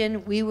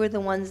inclusion. We were the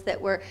ones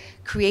that were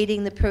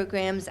creating the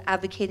programs,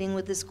 advocating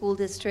with the school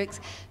districts,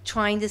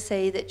 trying to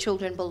say that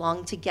children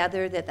belong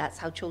together, that that's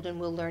how children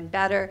will learn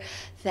better,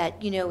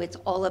 that, you know, it's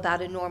all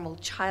about a normal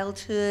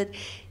childhood,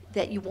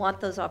 that you want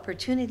those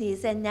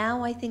opportunities. And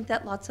now I think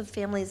that lots of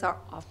families are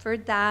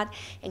offered that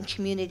and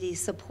communities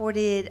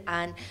supported.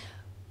 And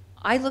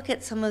I look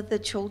at some of the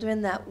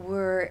children that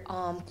were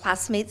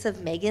classmates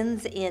of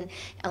Megan's in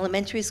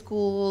elementary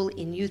school,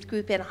 in youth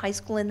group, in high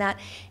school,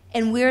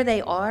 and where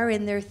they are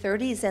in their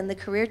 30s and the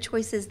career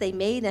choices they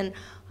made. And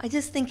I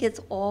just think it's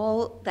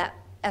all that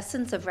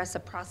essence of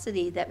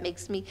reciprocity that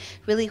makes me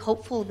really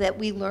hopeful that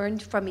we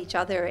learned from each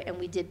other and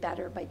we did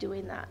better by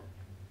doing that.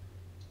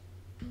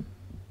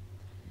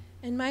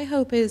 And my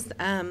hope is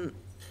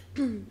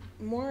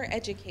more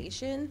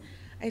education.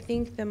 I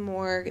think the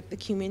more the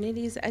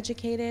community is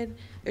educated,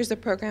 there's a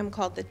program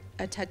called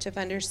A Touch of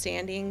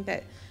Understanding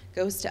that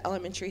goes to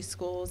elementary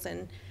schools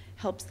and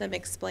helps them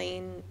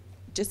explain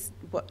just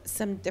what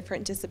some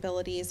different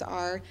disabilities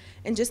are.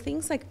 And just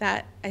things like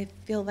that, I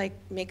feel like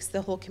makes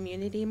the whole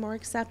community more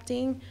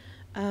accepting.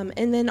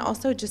 And then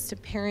also just to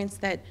parents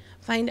that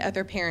find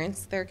other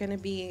parents. They're going to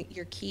be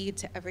your key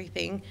to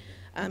everything.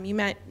 You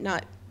might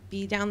not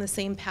be down the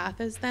same path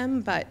as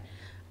them, but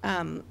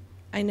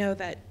I know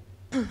that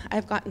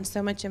I've gotten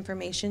so much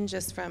information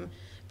just from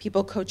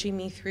people coaching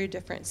me through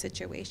different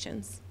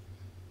situations.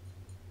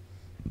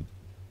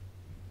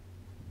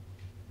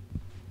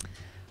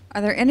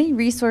 Are there any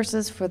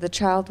resources for the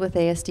child with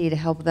ASD to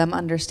help them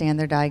understand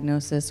their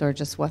diagnosis or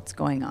just what's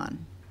going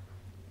on?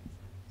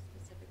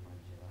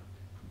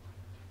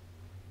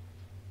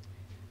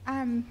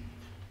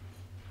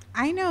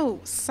 I know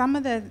some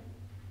of the,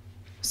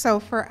 so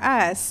for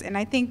us, and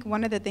I think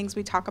one of the things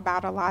we talk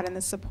about a lot in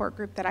the support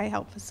group that I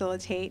help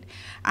facilitate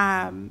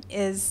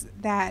is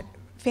that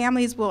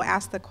families will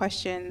ask the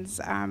questions,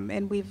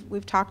 and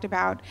we've talked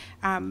about,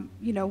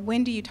 you know,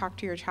 when do you talk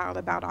to your child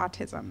about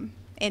autism?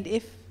 And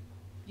if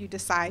you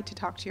decide to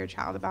talk to your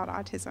child about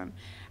autism,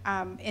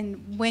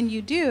 and when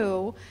you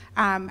do,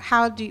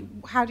 how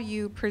do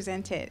you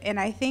present it? And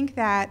I think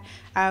that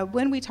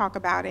when we talk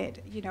about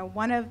it, you know,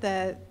 one of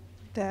the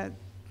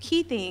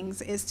key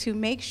things is to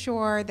make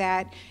sure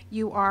that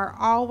you are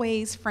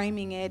always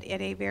framing it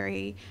in a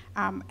very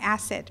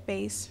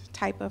asset-based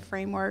type of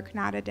framework,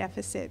 not a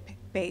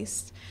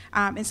deficit-based.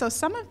 And so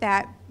some of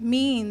that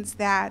means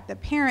that the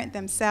parent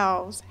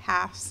themselves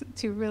has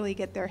to really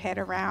get their head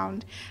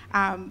around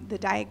the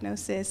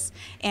diagnosis,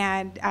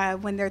 and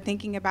when they're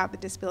thinking about the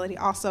disability,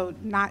 also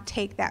not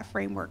take that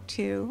framework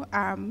too.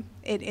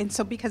 And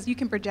so because you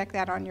can project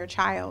that on your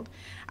child.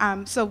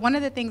 So one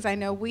of the things I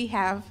know we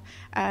have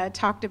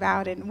talked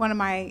about, and one of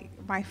my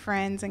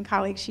friends and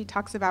colleagues, she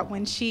talks about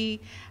when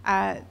she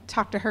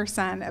talked to her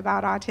son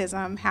about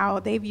autism, how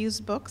they've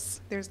used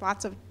books. There's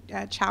lots of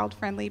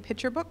child-friendly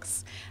picture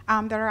books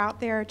that are out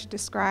there to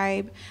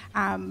describe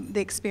the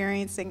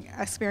experience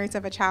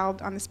of a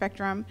child on the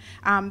spectrum.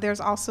 There's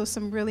also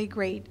some really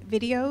great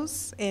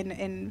videos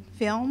and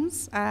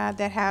films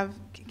that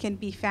can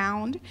be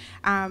found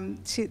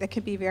that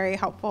can be very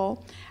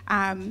helpful.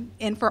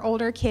 And for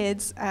older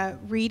kids,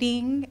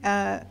 reading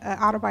an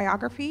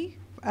autobiography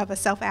of a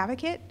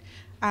self-advocate,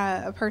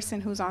 a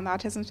person who's on the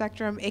autism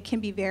spectrum, it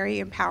can be very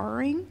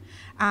empowering.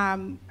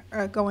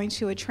 Going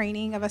to a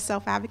training of a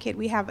self-advocate.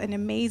 We have an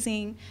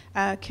amazing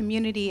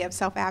community of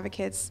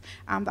self-advocates,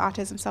 the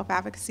Autism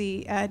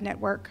Self-Advocacy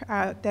Network,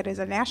 that is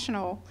a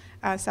national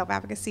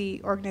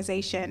self-advocacy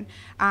organization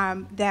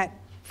that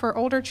for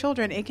older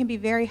children, it can be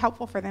very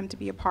helpful for them to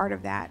be a part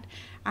of that.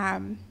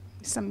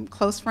 Some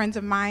close friends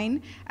of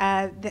mine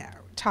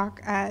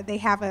they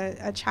have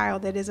a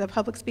child that is a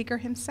public speaker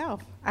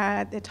himself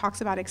that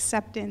talks about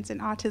acceptance and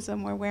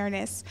autism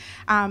awareness.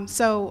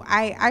 So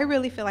I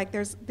really feel like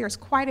there's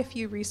quite a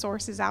few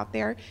resources out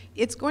there.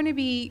 It's going to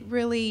be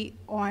really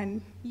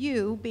on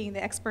you, being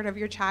the expert of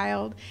your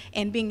child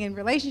and being in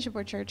relationship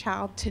with your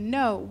child, to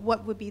know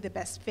what would be the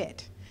best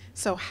fit.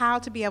 So how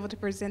to be able to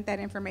present that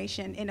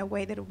information in a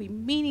way that will be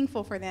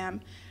meaningful for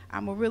them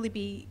will really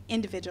be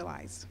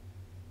individualized.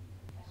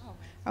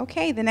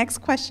 Okay, the next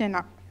question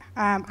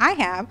I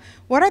have,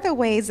 what are the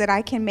ways that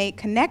I can make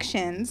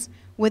connections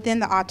within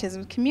the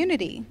autism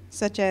community,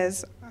 such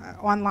as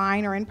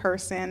online or in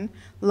person,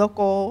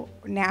 local,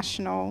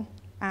 national,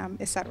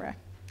 etc.?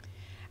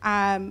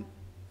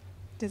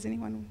 Does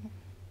anyone?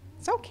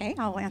 It's okay,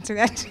 I'll answer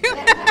that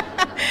too.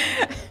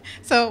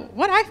 So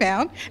what I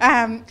found,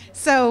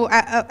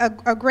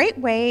 a great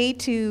way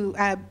to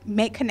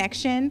make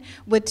connection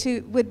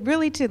would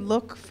really to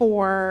look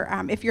for,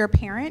 if you're a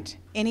parent,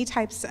 any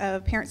types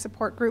of parent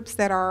support groups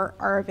that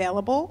are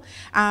available.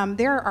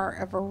 There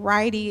are a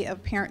variety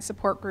of parent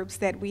support groups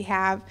that we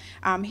have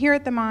here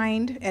at the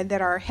Mind and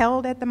that are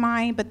held at the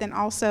Mind, but then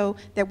also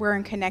that we're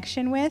in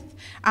connection with.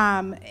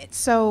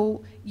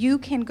 So you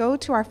can go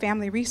to our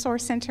Family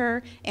Resource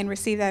Center and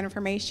receive that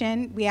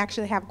information. We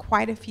actually have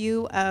quite a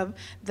few of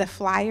the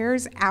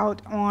flyers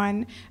out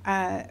on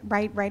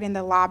right in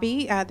the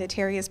lobby that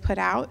Terry has put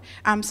out.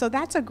 So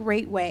that's a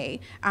great way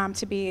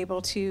to be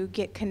able to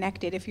get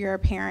connected if you're a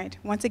parent.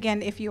 Once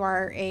again, if you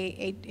are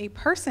a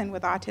person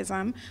with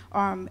autism,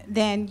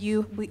 then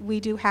we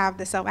do have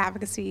the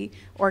self-advocacy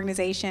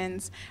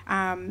organizations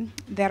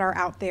that are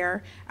out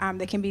there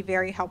that can be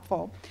very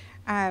helpful.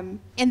 And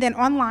then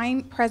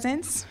online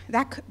presence,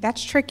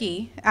 that's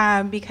tricky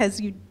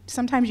because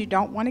sometimes you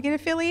don't want to get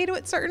affiliated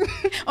with certain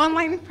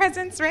online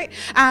presence, right?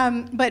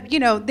 But you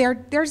know,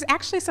 there's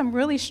actually some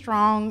really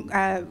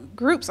strong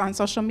groups on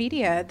social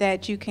media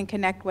that you can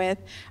connect with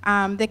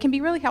that can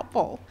be really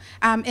helpful.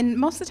 And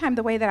most of the time,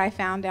 the way that I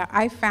found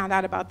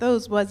out about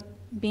those was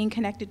being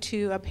connected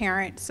to a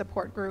parent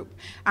support group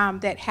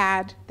that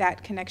had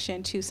that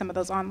connection to some of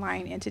those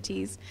online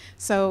entities.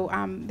 So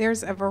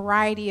there's a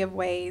variety of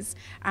ways,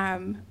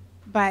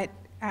 but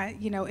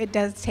you know, it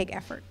does take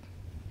effort.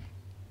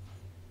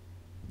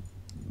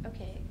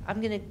 Okay,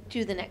 I'm going to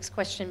do the next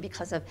question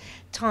because of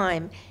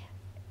time.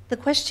 The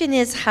question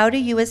is, how do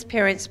you as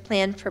parents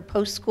plan for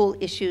post-school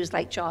issues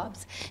like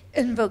jobs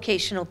and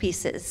vocational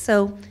pieces?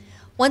 So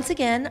once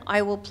again,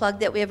 I will plug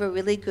that we have a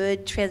really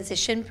good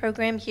transition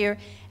program here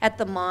at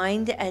the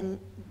Mind, and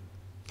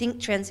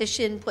Think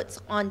Transition puts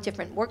on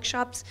different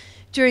workshops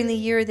during the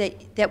year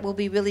that will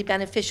be really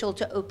beneficial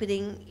to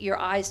opening your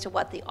eyes to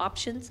what the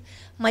options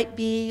might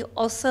be.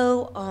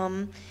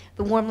 Also,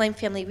 the Warm Line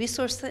Family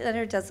Resource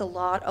Center does a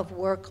lot of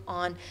work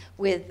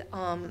with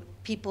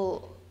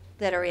people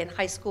that are in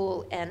high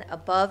school and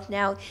above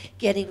now,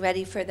 getting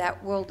ready for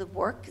that world of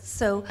work.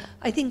 So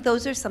I think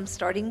those are some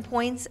starting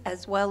points,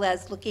 as well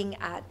as looking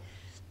at,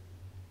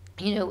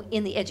 you know,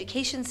 in the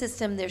education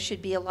system, there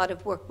should be a lot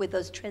of work with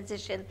those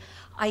transition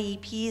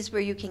IEPs where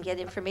you can get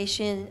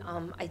information.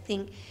 I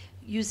think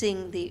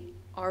using the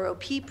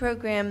ROP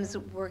programs,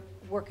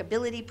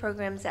 workability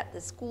programs at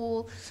the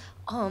school,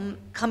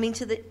 coming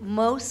to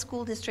most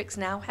school districts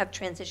now have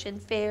transition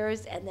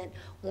fairs, and then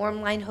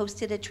Warm Line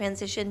hosted a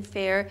transition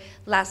fair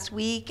last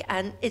week,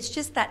 and it's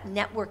just that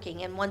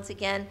networking. And once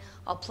again,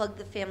 I'll plug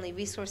the Family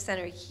Resource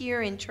Center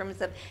here in terms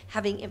of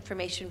having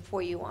information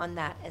for you on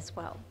that as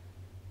well.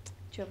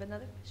 Do you have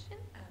another question?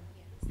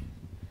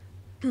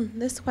 Yes.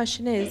 This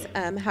question is,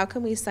 how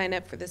can we sign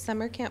up for the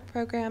summer camp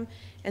program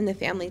and the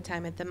family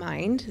time at the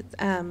Mind?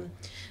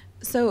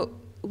 So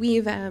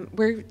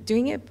we're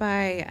doing it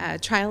by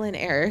trial and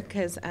error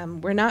because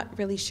we're not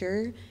really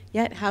sure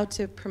yet how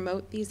to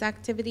promote these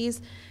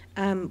activities.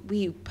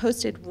 We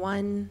posted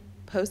one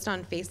post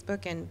on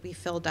Facebook and we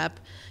filled up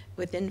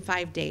within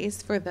 5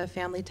 days for the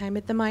family time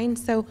at the Mind.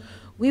 So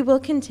we will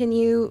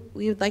continue.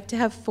 We would like to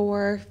have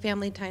 4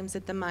 family times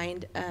at the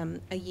Mind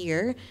a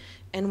year,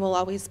 and we'll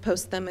always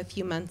post them a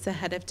few months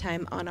ahead of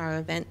time on our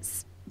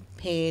events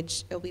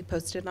page. It'll be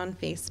posted on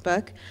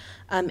Facebook,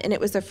 and it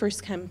was a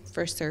first come,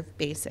 first served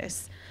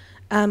basis.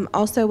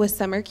 Also with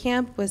summer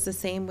camp was the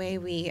same way.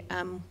 We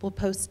will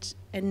post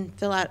and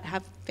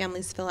have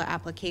families fill out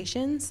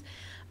applications.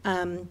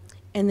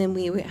 And then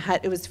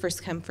it was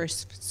first come,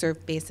 first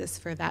served basis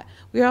for that.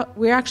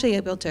 We're actually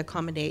able to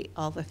accommodate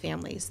all the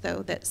families,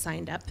 though, that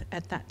signed up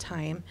at that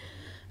time.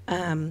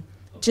 How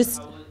was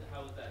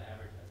that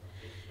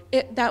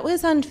advertised? That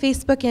was on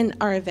Facebook and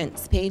our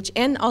events page,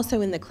 and also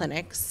in the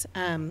clinics.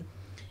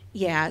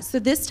 Yeah, so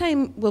this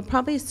time we'll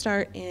probably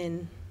start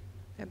in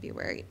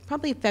February.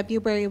 Probably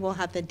February we'll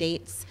have the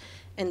dates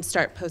and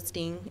start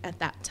posting at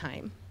that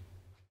time.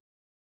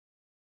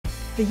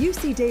 The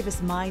UC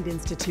Davis Mind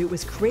Institute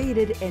was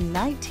created in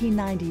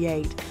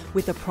 1998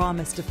 with a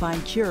promise to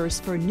find cures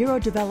for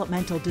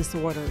neurodevelopmental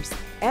disorders.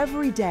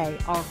 Every day,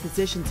 our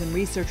physicians and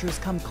researchers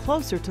come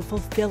closer to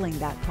fulfilling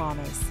that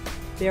promise.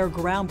 Their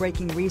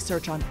groundbreaking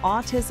research on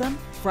autism,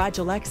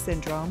 Fragile X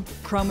syndrome,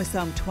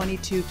 chromosome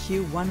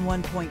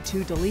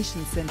 22q11.2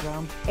 deletion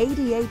syndrome,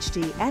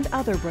 ADHD, and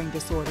other brain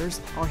disorders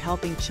are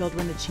helping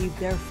children achieve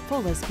their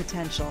fullest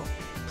potential.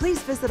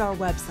 Please visit our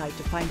website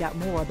to find out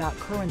more about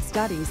current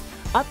studies,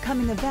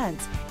 upcoming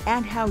events,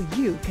 and how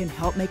you can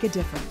help make a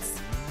difference.